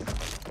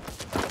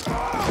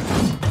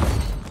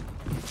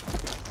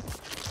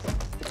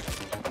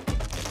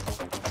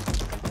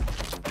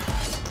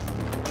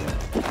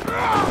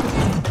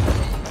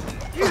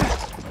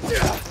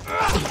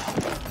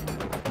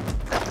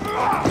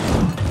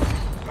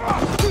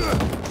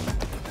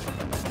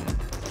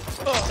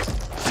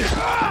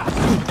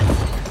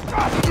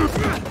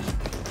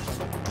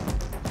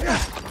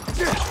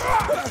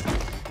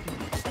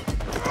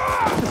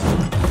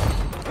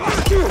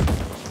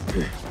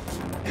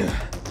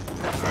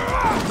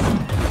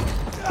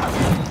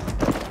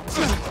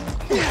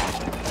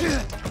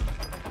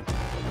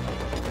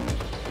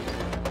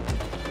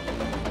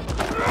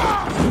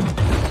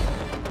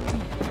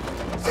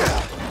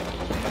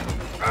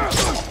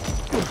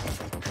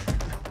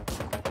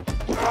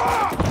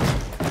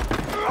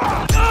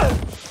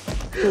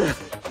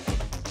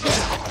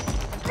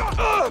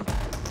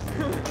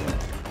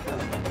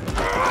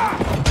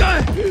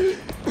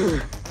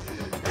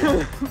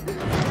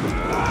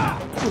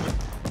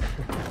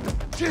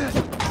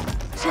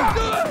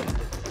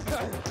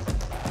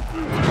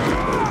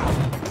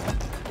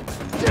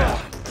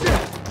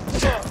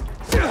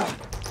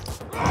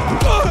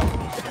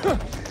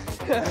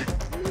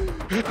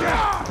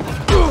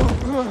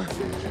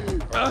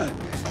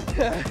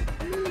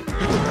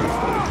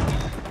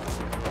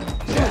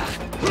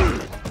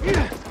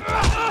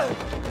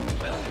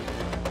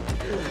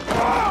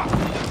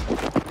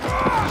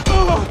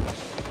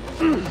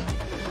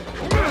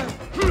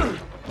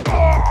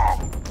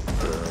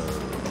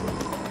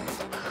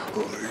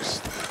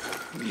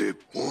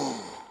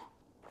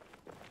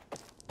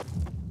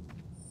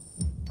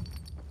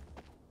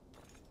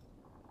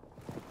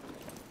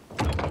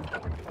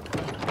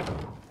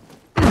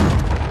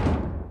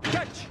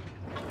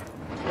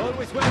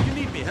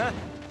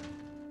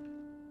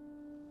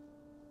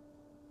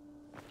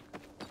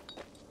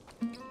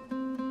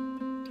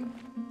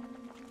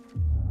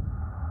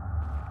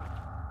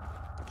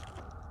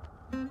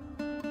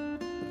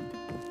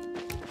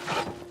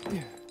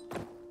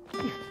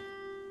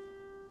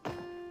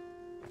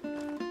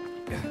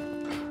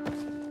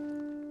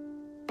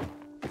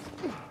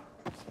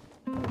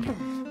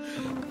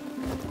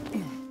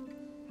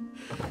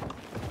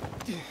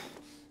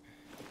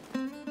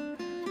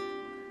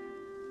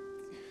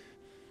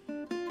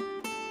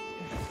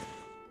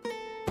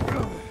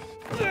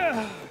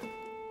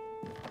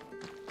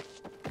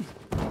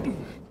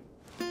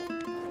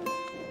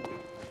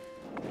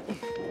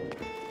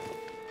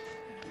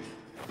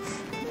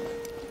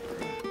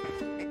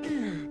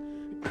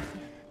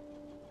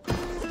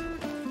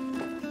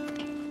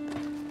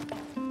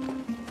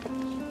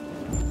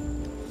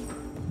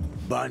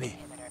 Barney.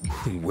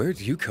 Where'd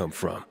you come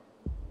from?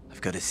 I've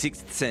got a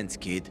sixth sense,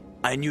 kid.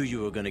 I knew you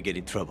were gonna get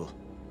in trouble.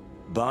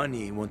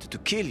 Barney wanted to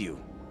kill you.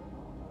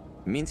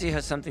 Means he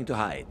has something to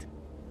hide.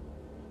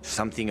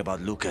 Something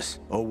about Lucas,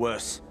 or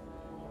worse.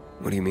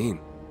 What do you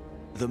mean?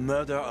 The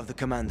murder of the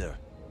commander.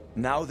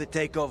 Now the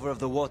takeover of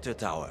the water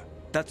tower.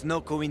 That's no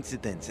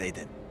coincidence,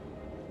 Aiden.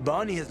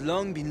 Barney has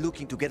long been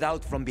looking to get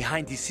out from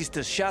behind his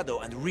sister's shadow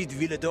and rid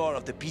Villador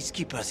of the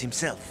Peacekeepers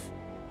himself.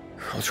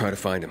 I'll try to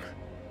find him.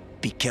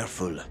 Be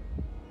careful.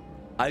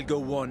 I'll go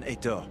warn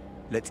Aitor.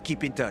 Let's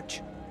keep in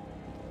touch.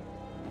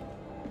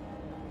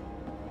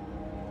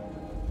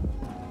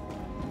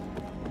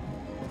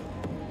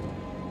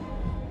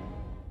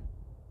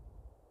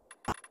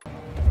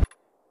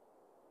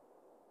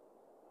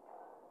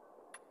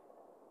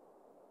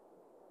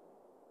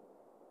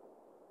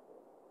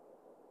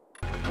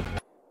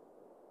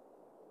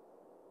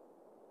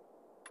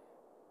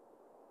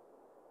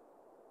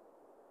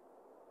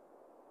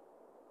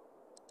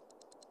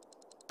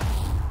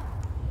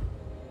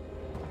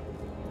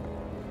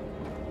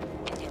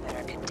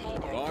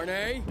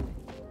 Barney?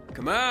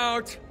 Come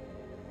out!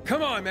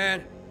 Come on,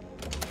 man!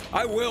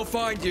 I will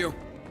find you!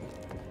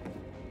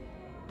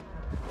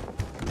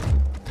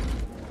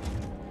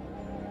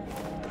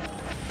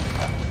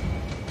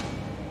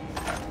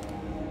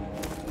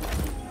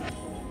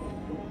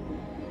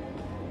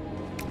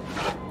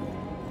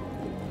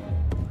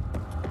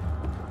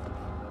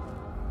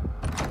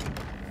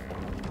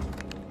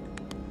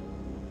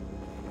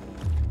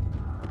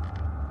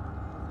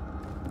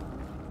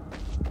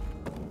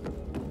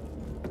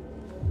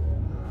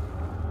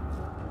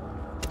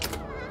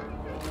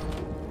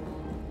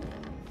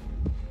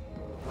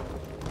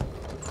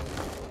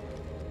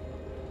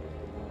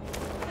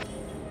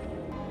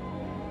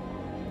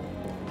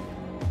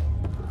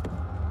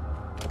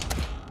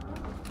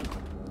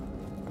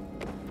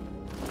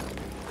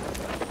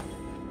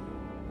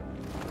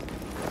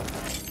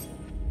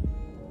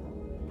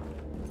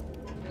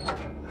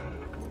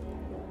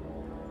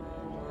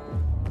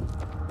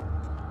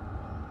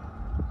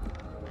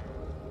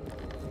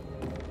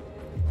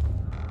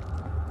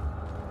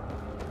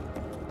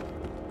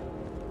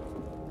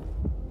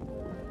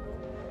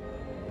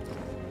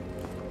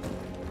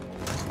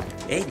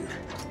 Aiden,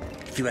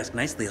 if you ask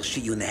nicely, I'll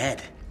shoot you in the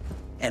head.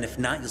 And if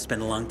not, you'll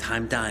spend a long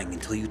time dying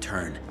until you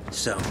turn.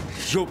 So...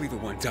 You'll be the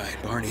one dying,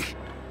 Barney.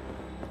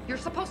 You're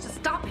supposed to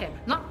stop him,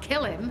 not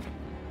kill him.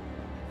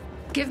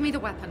 Give me the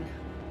weapon.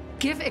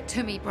 Give it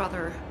to me,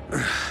 brother.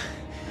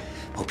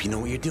 Hope you know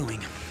what you're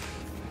doing.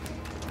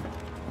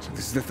 So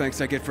this is the thanks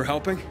I get for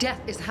helping?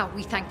 Death is how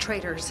we thank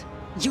traitors.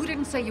 You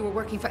didn't say you were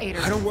working for Ader.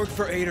 I don't work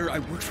for Ader, I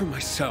work for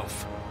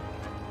myself.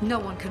 No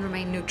one can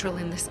remain neutral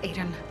in this,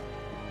 Aiden.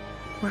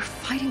 We're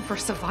fighting for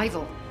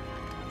survival.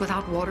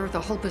 Without water,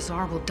 the whole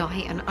bazaar will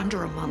die in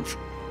under a month.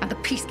 And the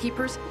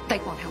peacekeepers, they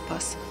won't help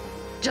us.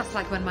 Just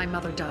like when my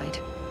mother died.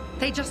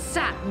 They just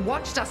sat and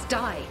watched us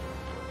die.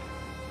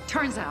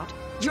 Turns out,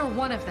 you're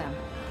one of them.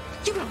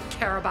 You don't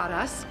care about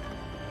us.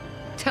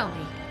 Tell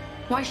me,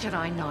 why should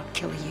I not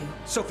kill you?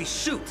 Sophie,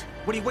 shoot!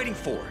 What are you waiting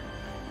for?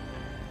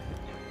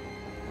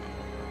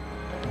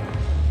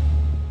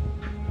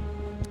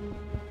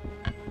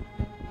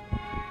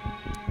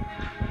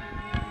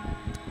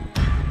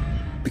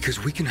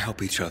 Because we can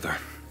help each other.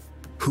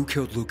 Who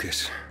killed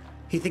Lucas?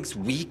 He thinks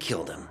we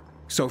killed him.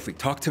 Sophie,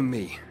 talk to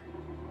me.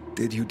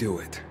 Did you do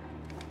it?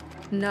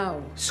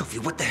 No. Sophie,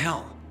 what the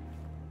hell?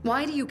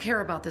 Why do you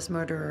care about this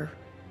murderer?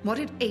 What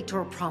did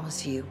Aitor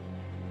promise you?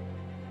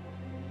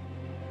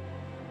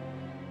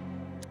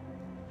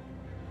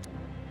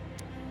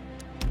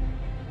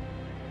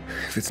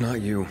 If it's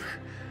not you,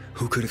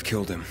 who could have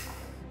killed him?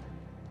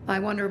 I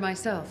wonder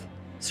myself.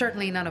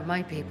 Certainly none of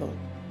my people.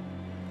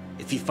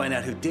 If you find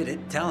out who did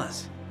it, tell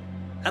us.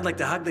 I'd like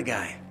to hug the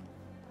guy.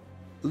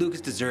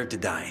 Lucas deserved to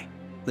die.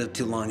 Lived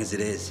too long as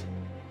it is.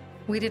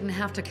 We didn't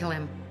have to kill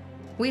him.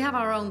 We have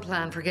our own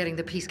plan for getting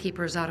the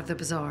peacekeepers out of the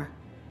bazaar.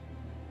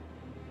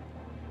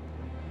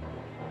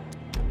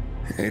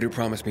 Ader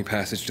promised me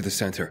passage to the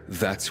center.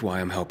 That's why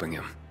I'm helping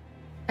him.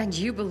 And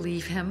you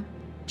believe him?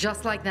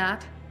 Just like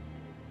that?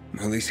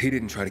 At least he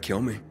didn't try to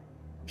kill me.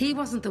 He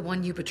wasn't the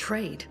one you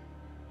betrayed.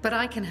 But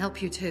I can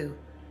help you too.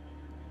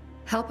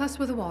 Help us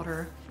with the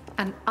water,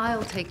 and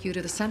I'll take you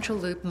to the central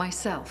loop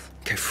myself.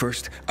 Okay,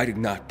 first, I did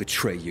not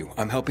betray you.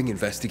 I'm helping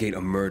investigate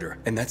a murder,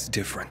 and that's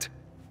different.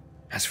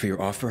 As for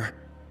your offer,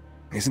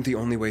 isn't the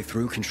only way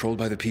through controlled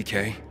by the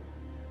PK?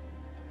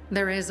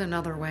 There is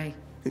another way.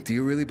 Do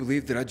you really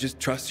believe that I'd just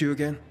trust you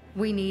again?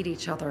 We need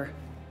each other.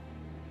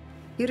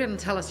 You didn't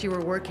tell us you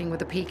were working with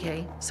the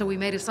PK, so we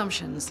made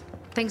assumptions.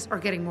 Things are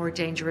getting more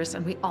dangerous,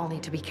 and we all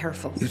need to be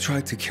careful. You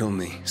tried to kill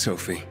me,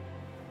 Sophie.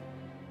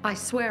 I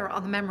swear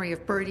on the memory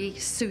of Birdie,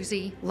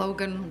 Susie,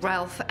 Logan,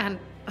 Ralph, and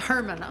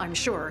Herman, I'm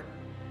sure.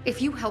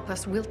 If you help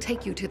us, we'll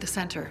take you to the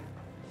center.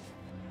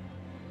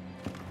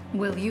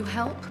 Will you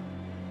help?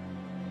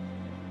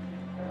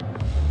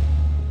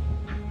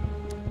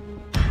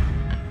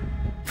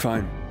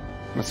 Fine.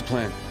 What's the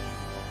plan?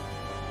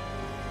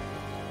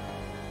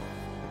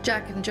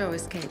 Jack and Joe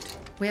escaped.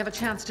 We have a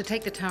chance to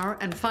take the tower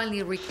and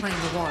finally reclaim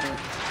the water.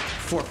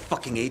 Before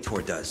fucking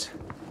Ator does.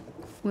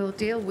 We'll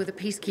deal with the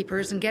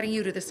peacekeepers and getting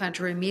you to the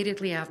center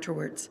immediately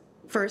afterwards.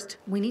 First,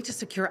 we need to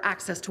secure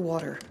access to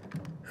water.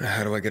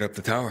 How do I get up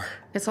the tower?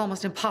 It's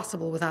almost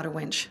impossible without a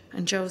winch,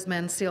 and Joe's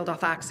men sealed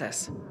off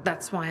access.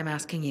 That's why I'm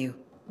asking you.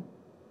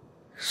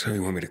 So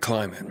you want me to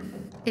climb it?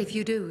 If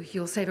you do,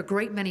 you'll save a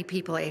great many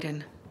people,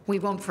 Aiden. We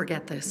won't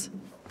forget this.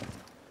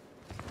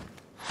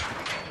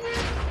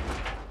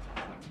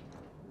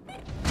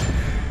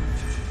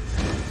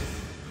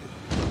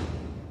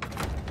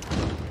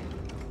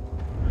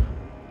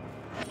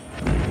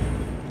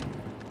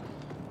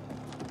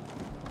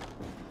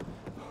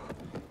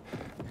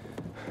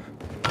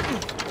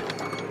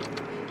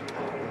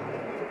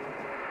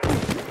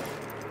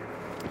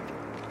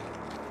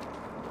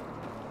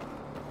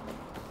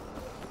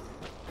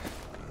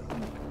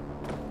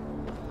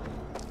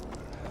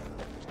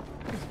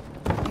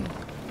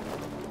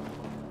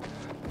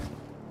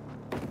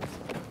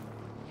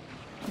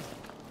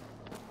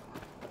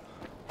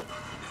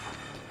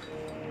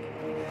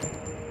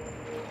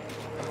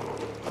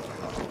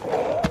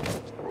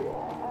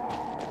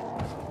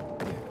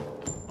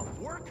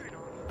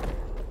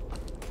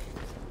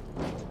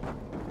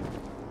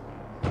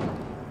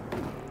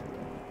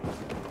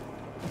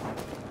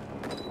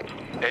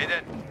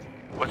 Aiden,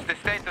 what's the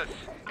status?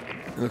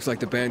 It looks like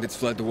the bandits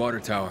fled the water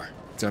tower.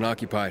 It's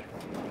unoccupied.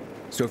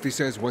 Sophie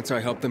says once I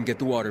help them get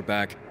the water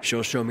back,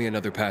 she'll show me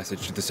another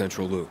passage to the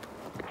central loop.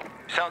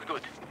 Sounds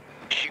good.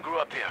 She grew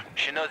up here.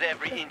 She knows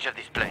every inch of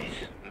this place.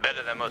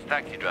 Better than most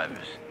taxi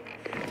drivers.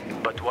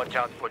 But watch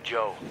out for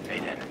Joe,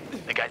 Aiden.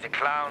 The guy's a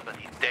clown, but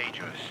he's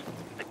dangerous.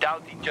 I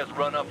doubt he'd just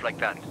run off like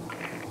that.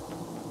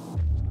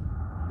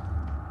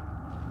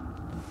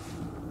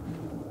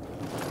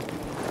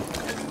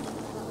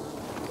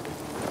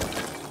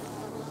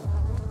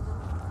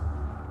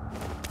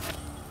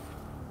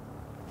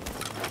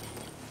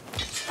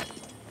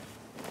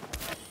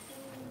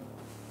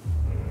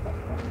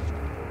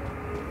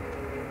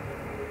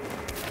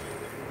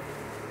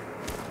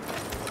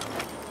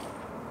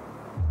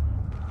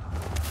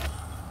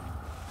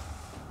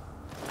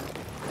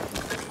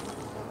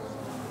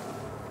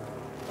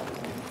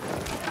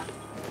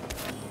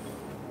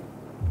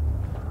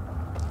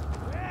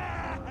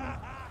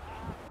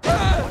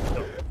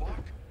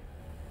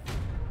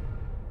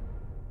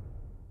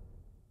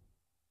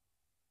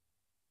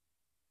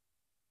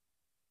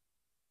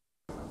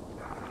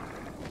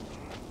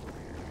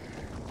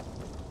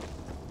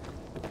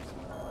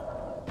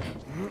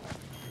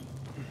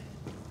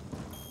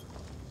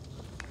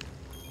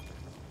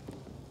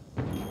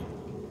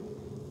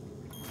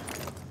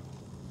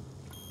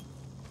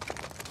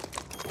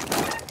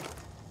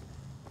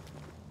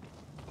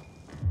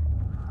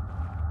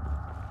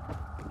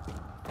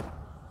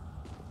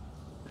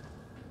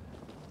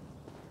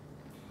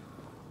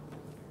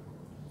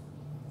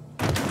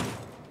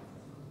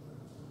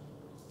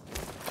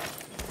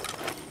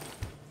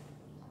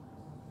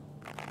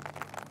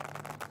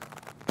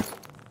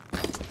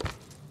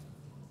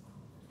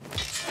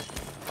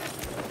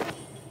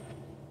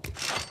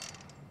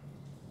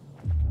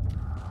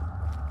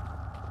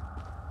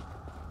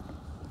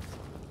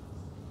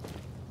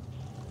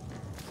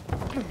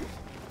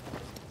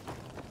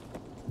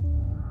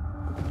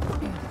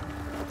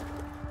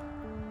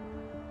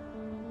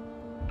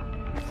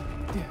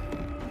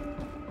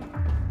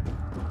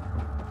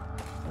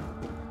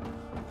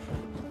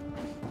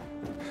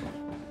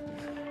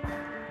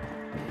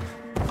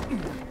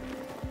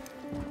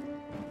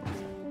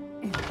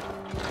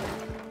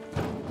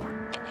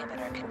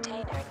 Inhibitor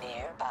container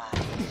nearby.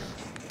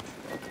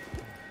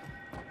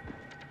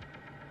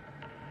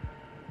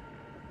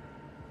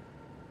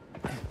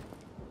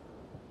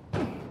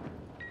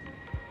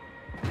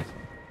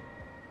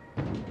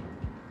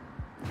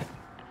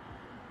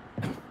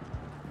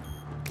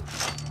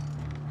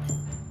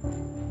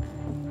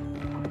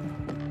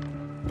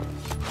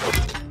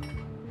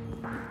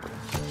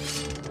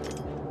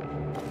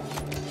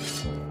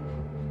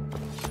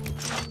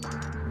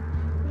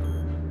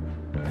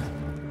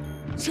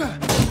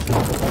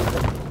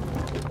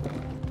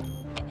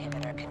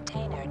 Inhibitor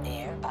container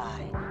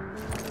nearby.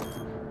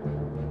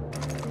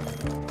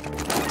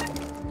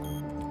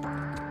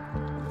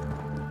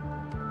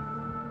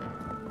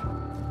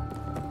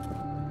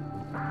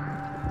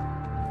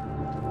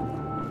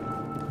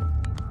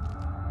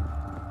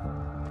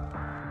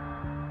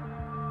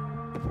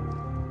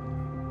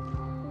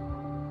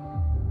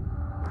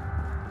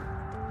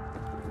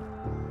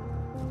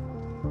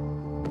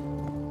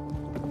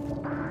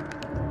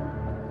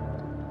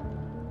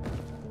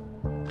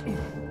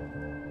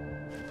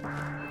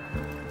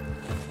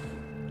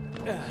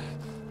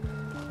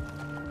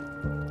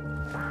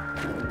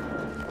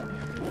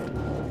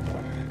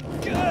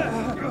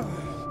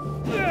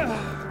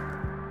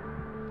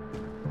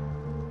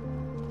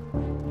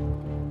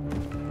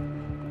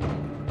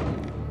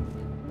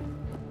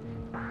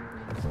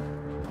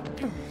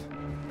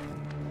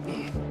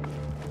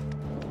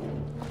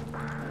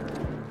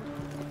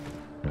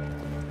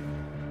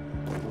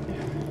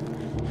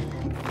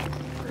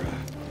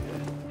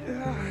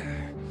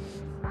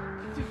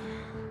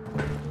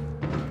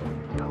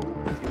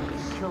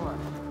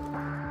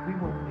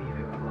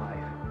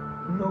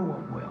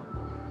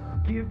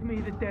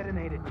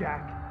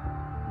 Jack?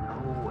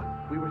 No,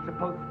 we were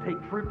supposed to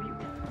take tribute.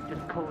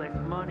 Just collect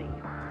money.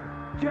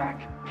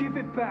 Jack, give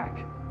it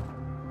back.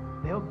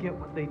 They'll get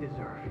what they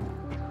deserve.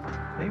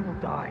 They will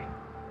die.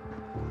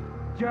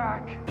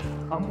 Jack,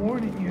 I'm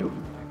warning you.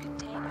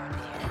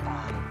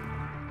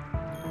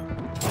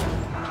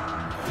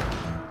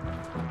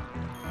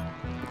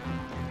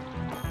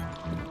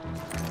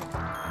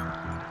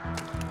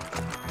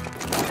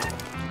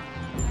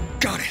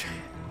 Got it.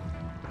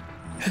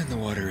 And the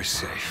water is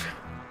safe.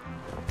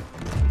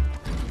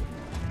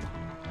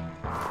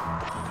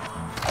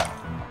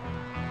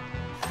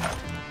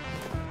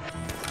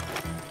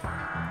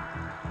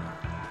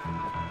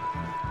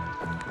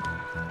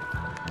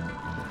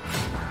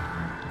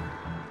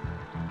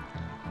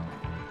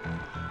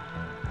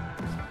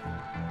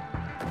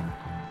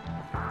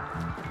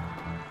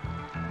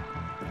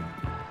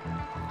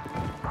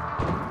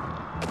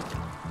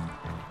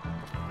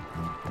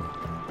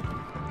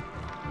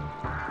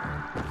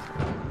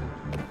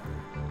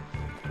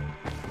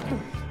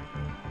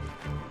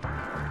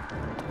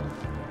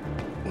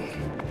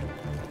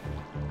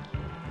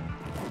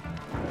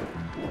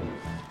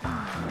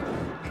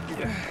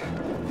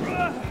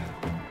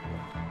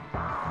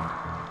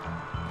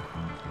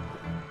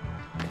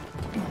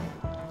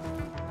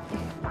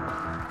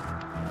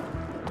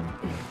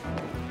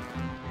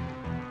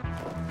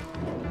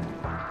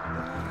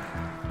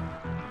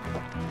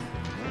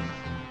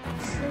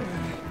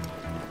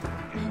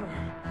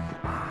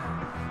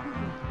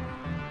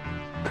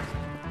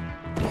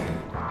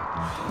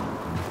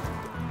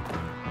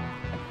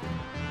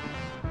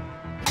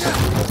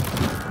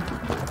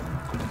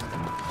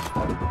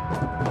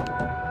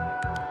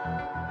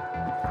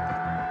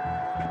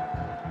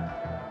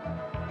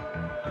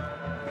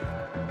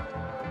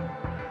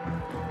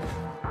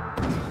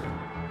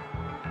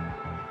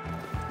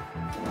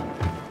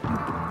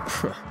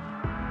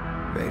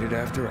 Made it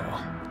after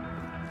all.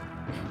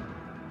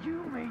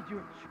 You made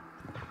your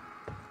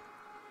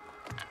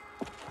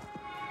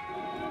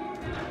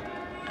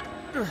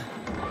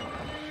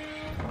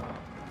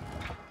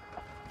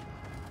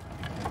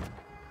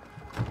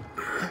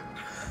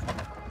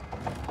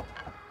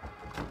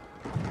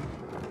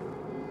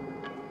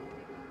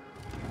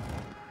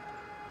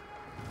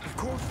Of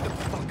course they'll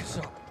fuck us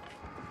up.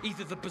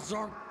 Either the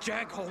Bazaar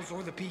Jagholes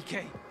or the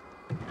PK.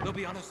 They'll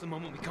be on us the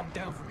moment we come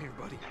down from here,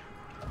 buddy.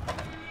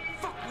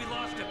 Fuck, we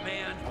lost it,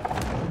 man.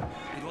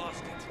 We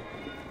lost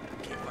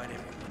it. Can't find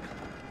everyone.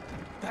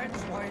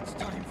 That's why it's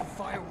time for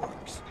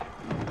fireworks.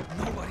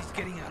 Nobody's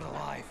getting out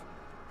alive.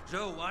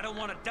 Joe, I don't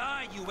want to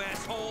die, you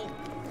asshole.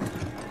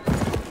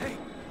 Hey,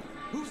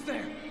 who's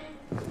there?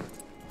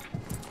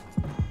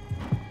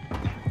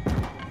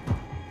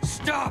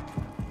 Stop!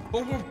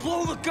 Or we'll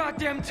blow the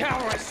goddamn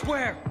tower, I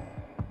swear!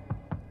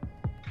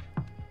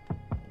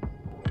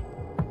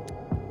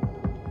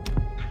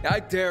 I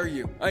dare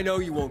you. I know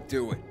you won't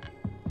do it.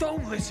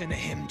 Don't listen to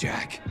him,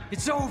 Jack.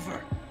 It's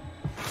over.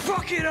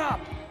 Fuck it up!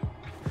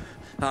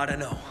 I don't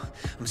know.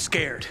 I'm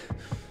scared.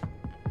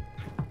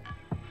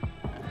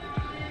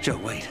 Joe,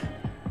 wait.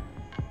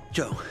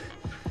 Joe,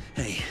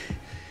 hey,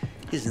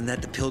 isn't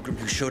that the pilgrim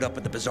who showed up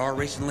at the bazaar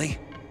recently?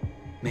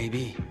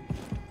 Maybe.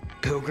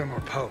 Pilgrim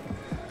or Pope.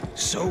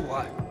 So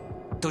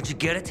what? Don't you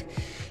get it?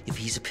 If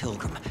he's a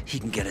pilgrim, he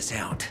can get us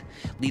out.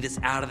 Lead us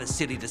out of the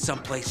city to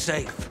someplace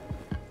safe.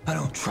 I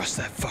don't trust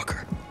that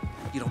fucker.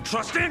 You don't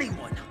trust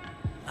anyone!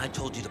 I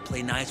told you to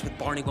play nice with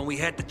Barney when we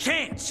had the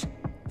chance!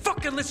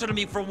 Fucking listen to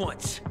me for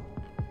once!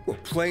 Well,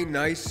 play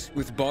nice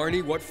with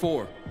Barney? What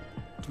for?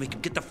 To make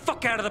him get the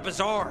fuck out of the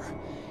bazaar!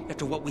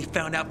 After what we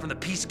found out from the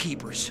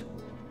peacekeepers.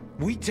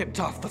 We tipped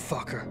off the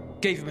fucker.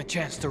 Gave him a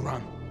chance to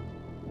run.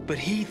 But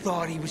he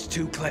thought he was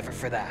too clever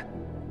for that.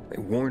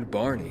 They warned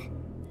Barney.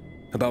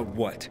 About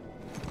what?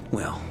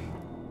 Well,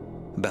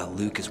 about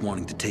Lucas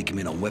wanting to take him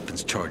in on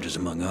weapons charges,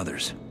 among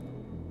others.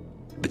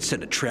 But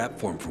set a trap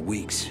for him for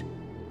weeks.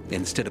 And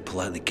instead of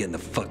politely getting the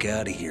fuck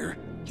out of here,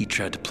 he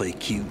tried to play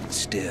cute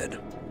instead.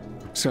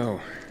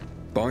 So,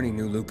 Barney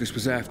knew Lucas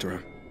was after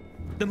him.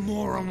 The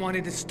moron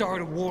wanted to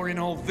start a war in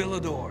old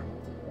Villador.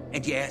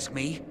 And you ask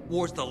me,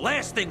 war's the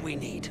last thing we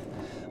need.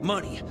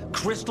 Money,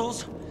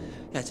 crystals,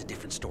 that's a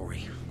different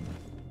story.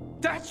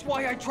 That's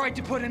why I tried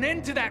to put an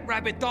end to that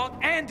rabbit dog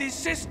and his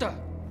sister.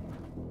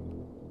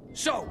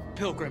 So,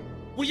 Pilgrim,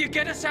 will you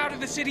get us out of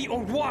the city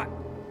or what?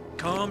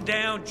 Calm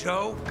down,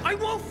 Joe. I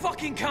won't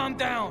fucking calm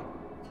down!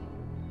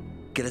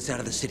 Get us out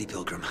of the city,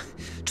 Pilgrim.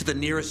 To the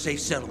nearest safe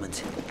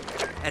settlement.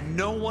 And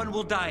no one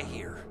will die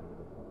here.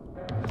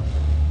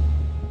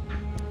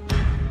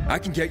 I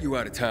can get you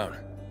out of town.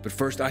 But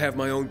first, I have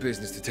my own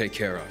business to take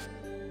care of.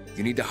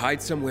 You need to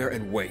hide somewhere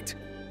and wait.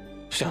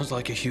 Sounds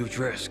like a huge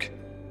risk.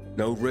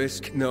 No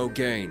risk, no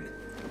gain.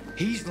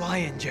 He's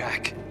lying,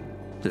 Jack.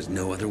 There's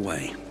no other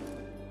way.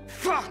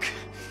 Fuck!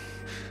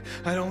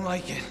 I don't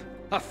like it.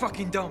 I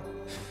fucking don't.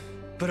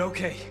 But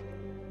okay.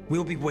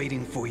 We'll be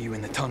waiting for you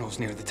in the tunnels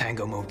near the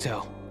Tango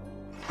Motel.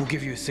 We'll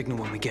give you a signal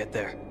when we get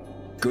there.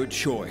 Good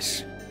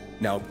choice.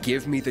 Now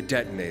give me the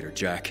detonator,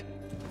 Jack.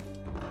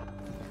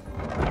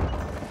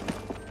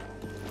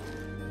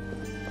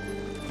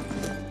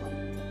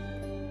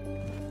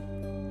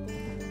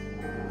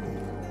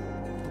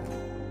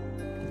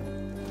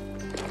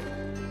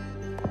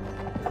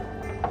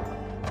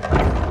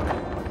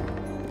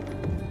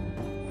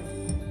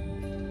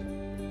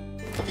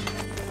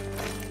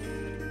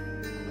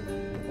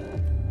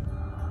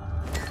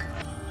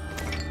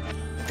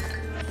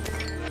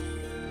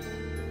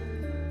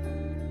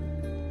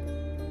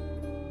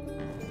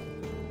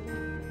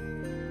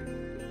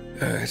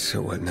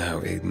 So what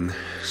now, Aiden?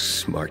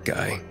 Smart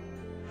guy.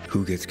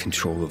 Who gets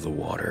control of the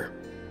water?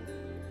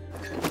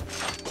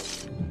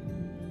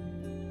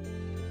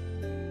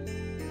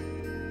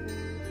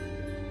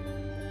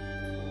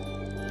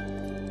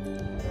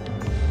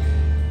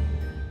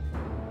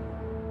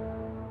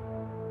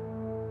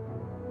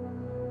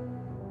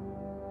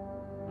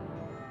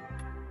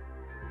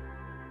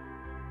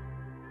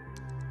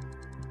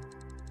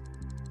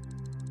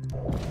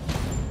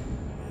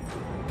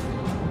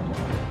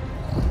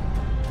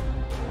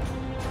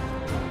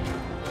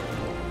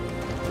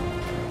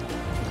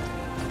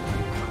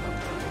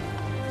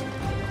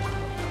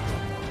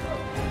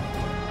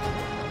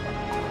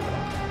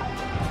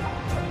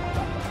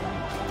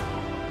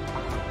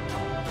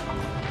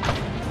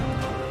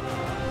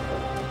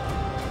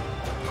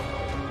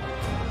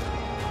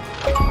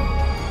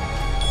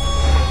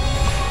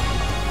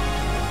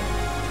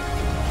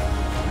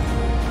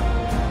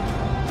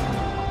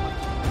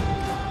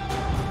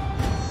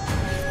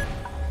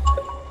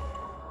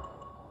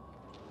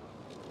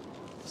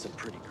 Some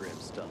pretty grim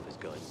stuff is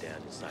going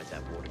down inside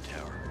that water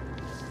tower.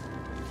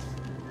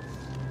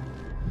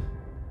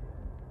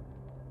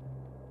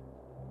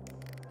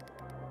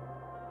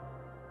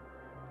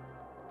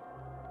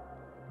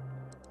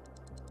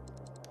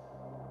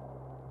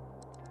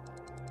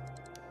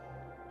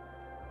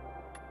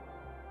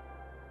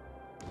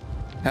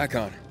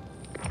 Hakon.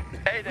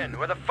 Aiden,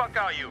 where the fuck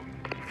are you?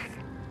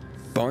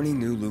 Barney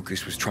knew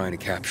Lucas was trying to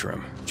capture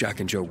him. Jack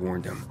and Joe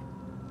warned him.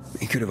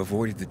 He could have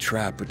avoided the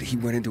trap, but he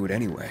went into it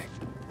anyway.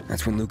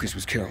 That's when Lucas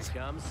was killed.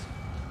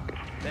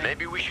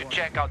 Maybe we should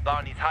check out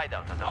Barney's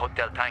hideout at the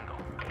Hotel Tango.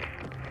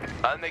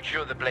 I'll make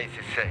sure the place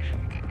is safe.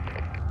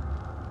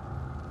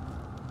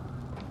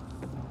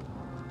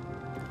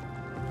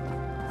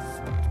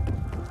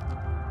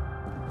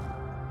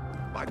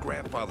 My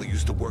grandfather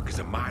used to work as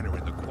a miner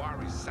in the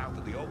quarries south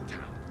of the old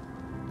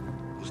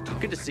town. Those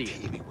tunnels Good to see you.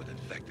 teeming with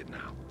infected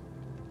now.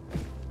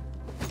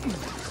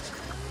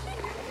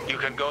 You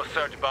can go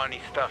search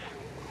Barney's stuff.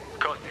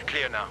 Coast is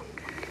clear now.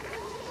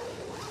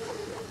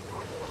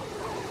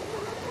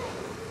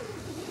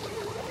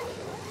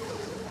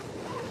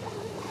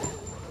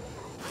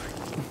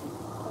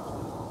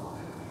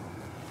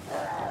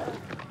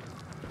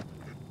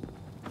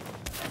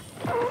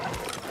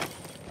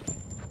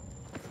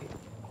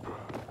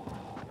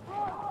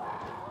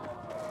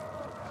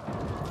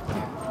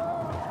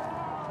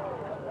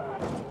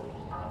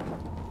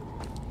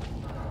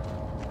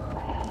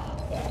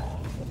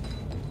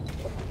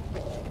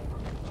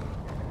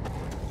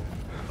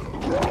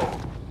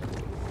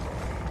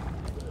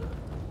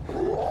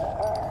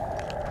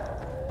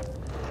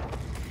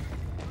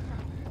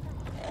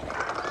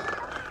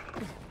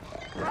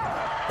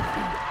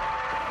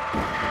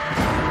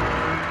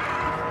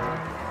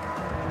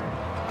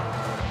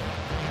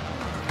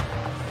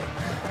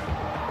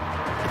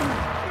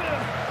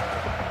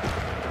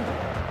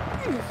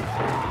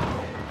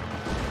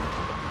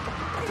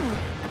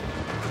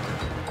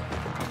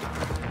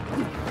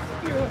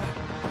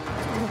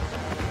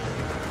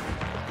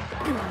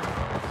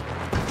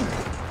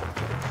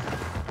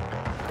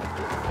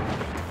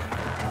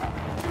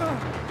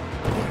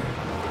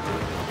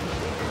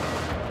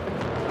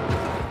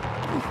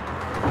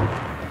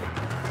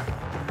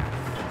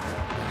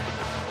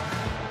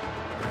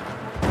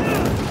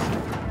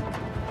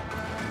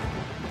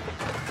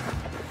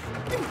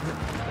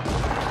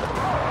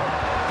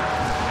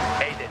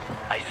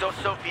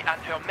 Sophie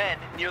and her men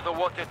near the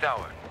water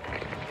tower.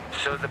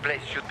 So the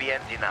place should be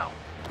empty now.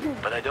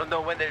 But I don't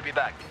know when they'll be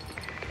back.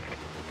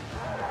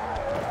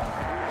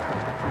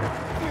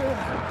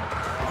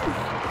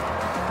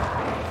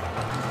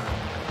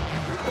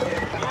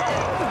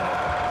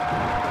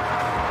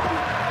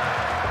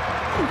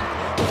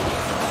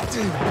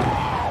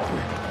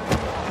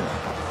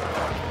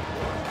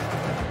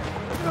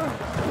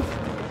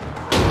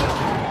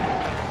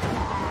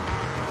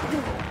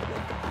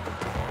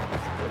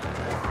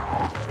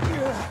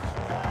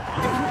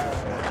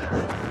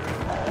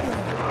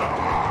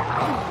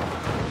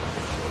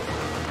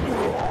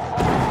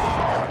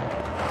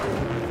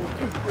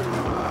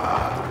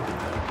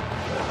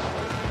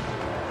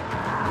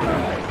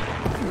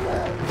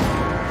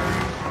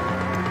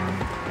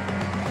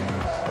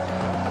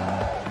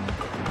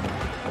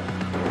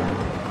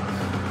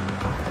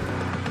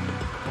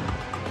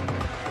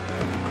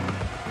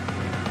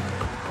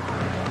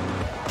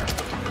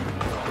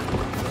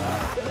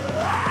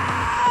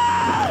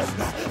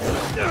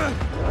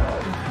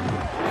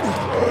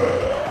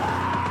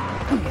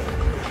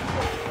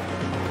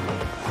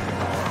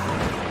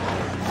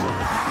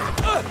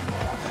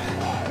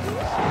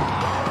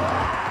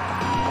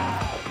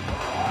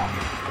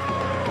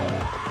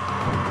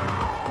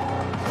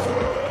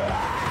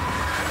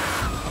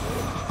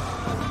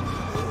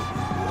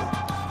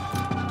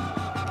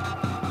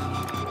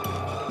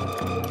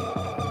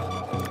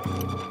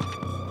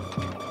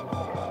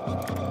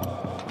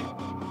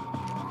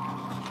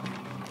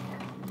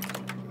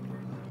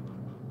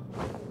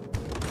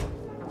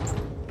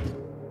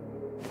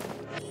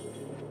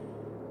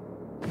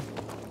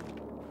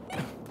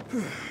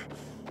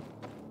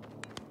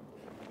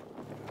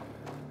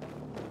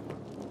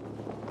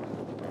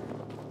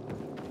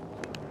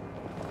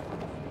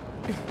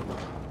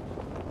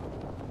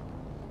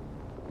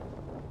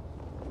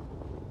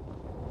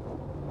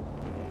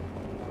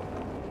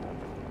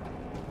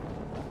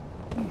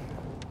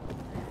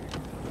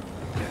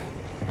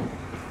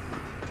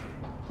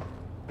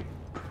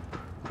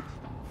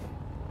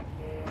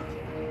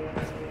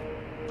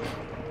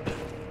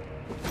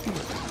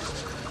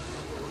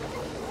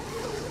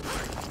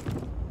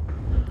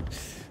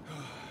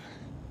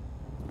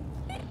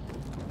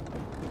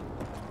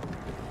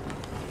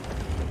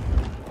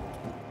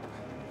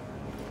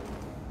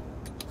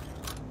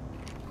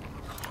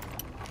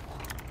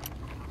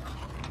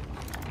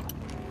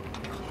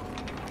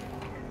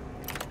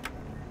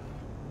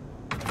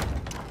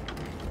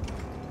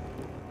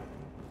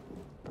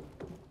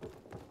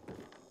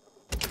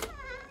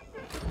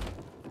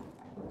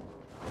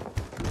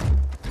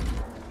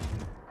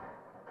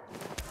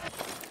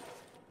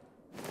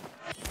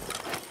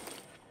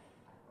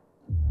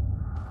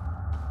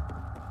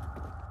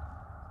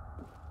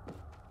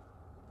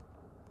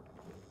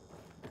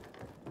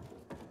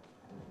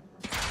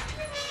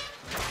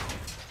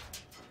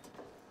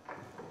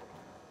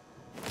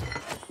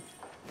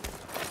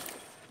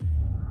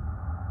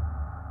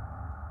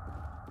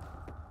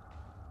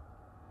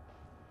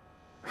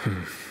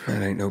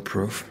 That ain't no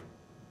proof.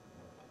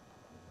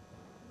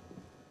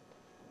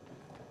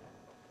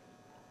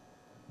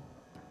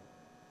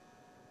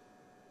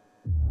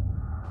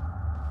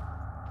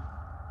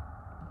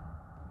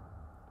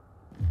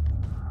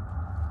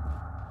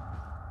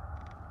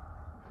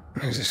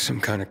 Is this some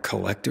kind of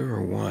collector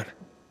or what?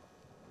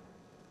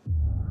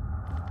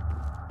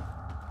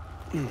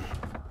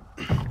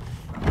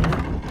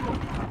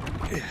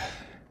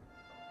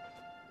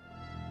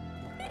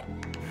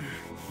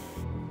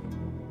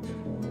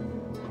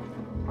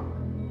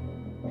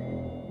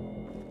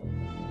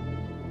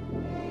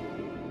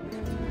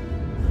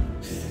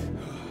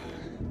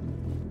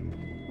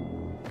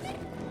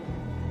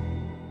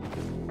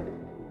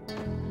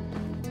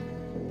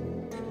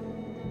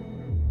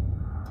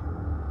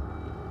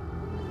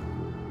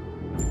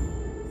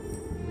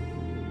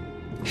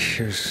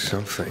 Here's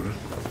something.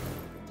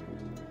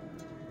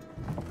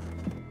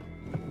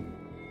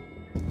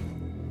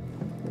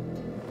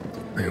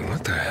 Wait,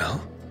 what the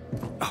hell?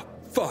 Oh,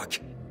 fuck!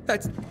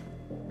 That's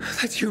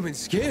human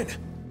skin!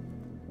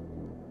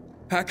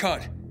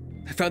 Hakon,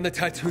 I found the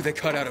tattoo they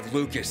cut out of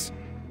Lucas.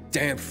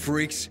 Damn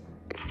freaks.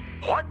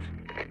 What?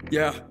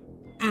 Yeah.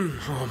 Oh,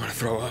 I'm gonna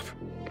throw up.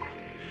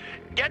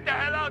 Get the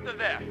hell out of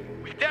there!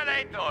 We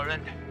detonator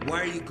and...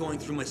 Why are you going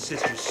through my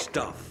sister's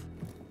stuff?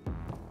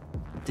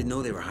 Didn't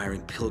know they were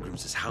hiring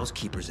pilgrims as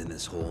housekeepers in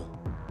this hole.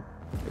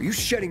 Are you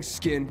shedding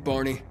skin,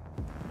 Barney?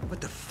 What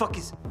the fuck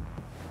is...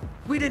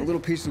 We didn't... A little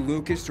piece of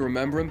Lucas to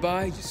remember him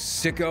by, you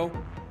sicko?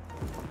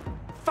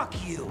 Fuck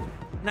you.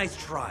 Nice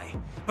try.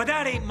 But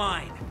that ain't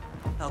mine.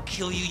 I'll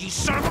kill you, you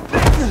son of a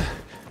bitch!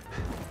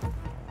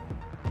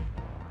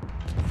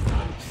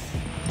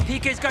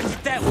 PK's got you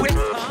that whipped,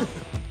 huh?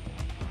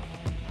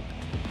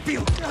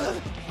 Feel...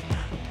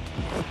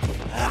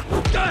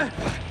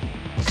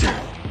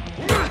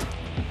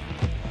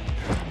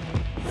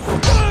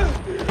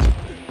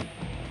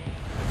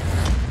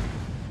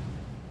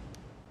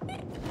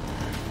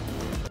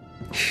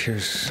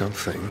 Here's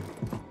something.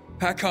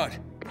 Hakon!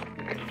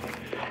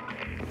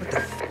 What the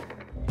f...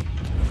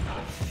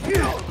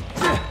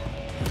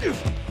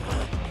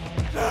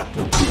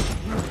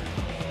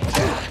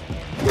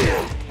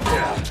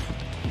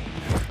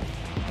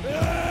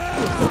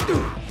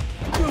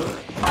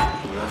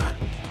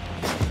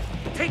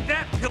 Take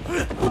that,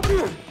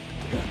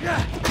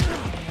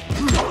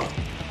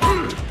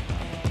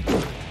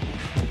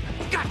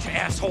 gotcha,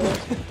 asshole!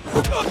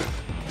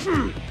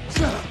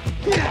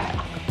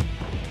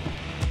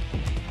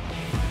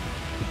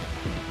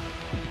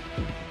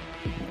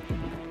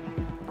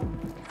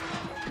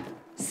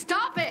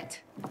 Stop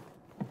it!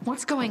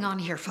 What's going on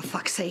here, for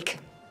fuck's sake?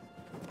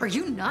 Are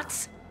you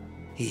nuts?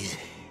 He's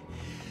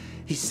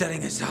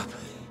setting us up.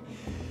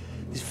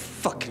 This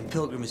fucking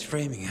pilgrim is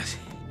framing us.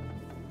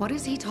 What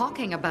is he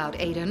talking about,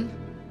 Aiden?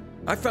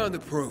 I found the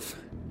proof.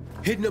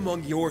 Hidden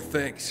among your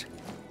things.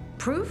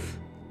 Proof?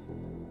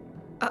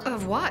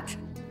 Of what?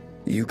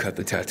 You cut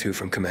the tattoo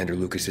from Commander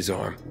Lucas's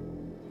arm.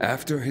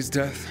 After his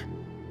death?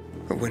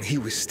 Or when he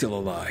was still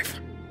alive?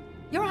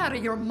 You're out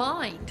of your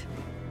mind.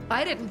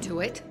 I didn't do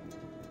it.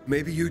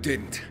 Maybe you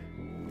didn't.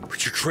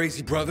 But your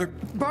crazy brother?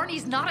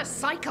 Barney's not a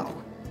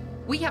psycho.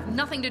 We have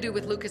nothing to do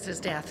with Lucas's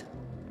death.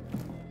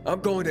 I'm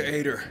going to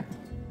Ader.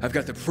 I've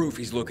got the proof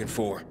he's looking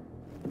for.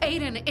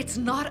 Aiden, it's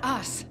not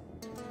us.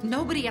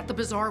 Nobody at the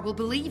bazaar will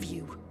believe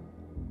you.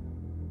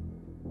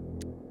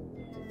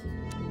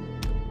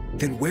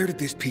 Then where did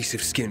this piece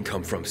of skin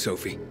come from,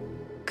 Sophie?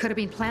 Could have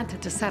been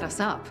planted to set us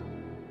up.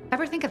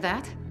 Ever think of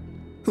that?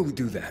 Who would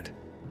do that?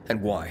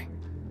 And why?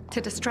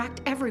 To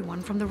distract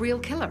everyone from the real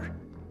killer.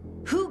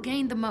 Who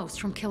gained the most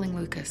from killing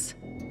Lucas?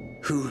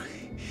 Who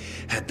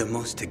had the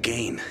most to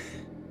gain?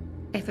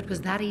 If it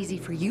was that easy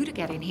for you to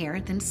get in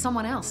here, then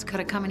someone else could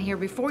have come in here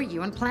before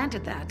you and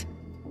planted that.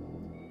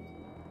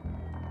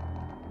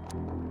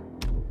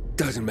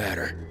 Doesn't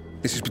matter.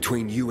 This is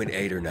between you and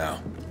Ader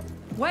now.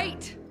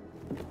 Wait!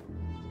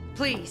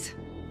 Please.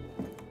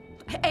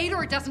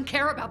 Ader doesn't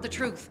care about the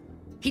truth.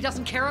 He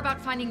doesn't care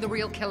about finding the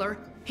real killer.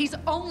 He's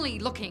only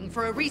looking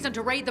for a reason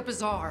to raid the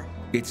bazaar.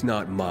 It's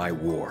not my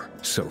war,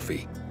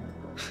 Sophie.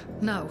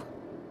 No.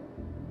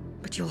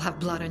 But you'll have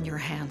blood on your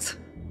hands.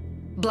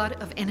 Blood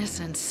of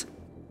innocence.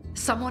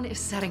 Someone is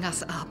setting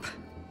us up.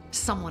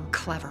 Someone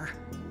clever.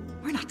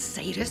 We're not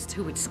sadists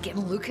who would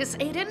skin Lucas,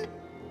 Aiden.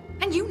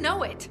 And you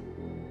know it.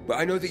 But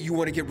I know that you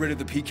want to get rid of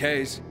the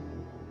PKs.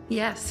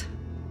 Yes.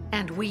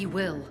 And we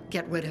will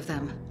get rid of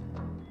them.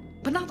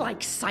 But not like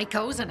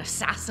psychos and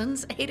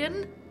assassins,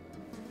 Aiden.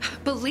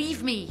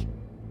 Believe me,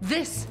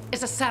 this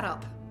is a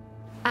setup.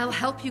 I'll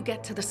help you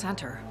get to the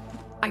center.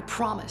 I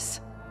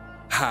promise.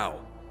 How?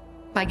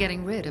 By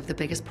getting rid of the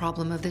biggest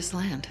problem of this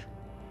land.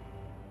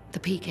 The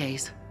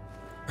PKs.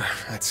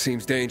 That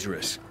seems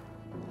dangerous.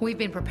 We've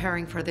been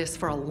preparing for this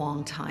for a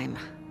long time.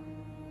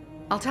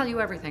 I'll tell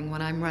you everything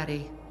when I'm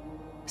ready.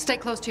 Stay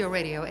close to your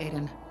radio,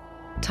 Aiden.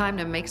 Time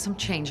to make some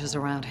changes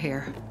around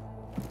here.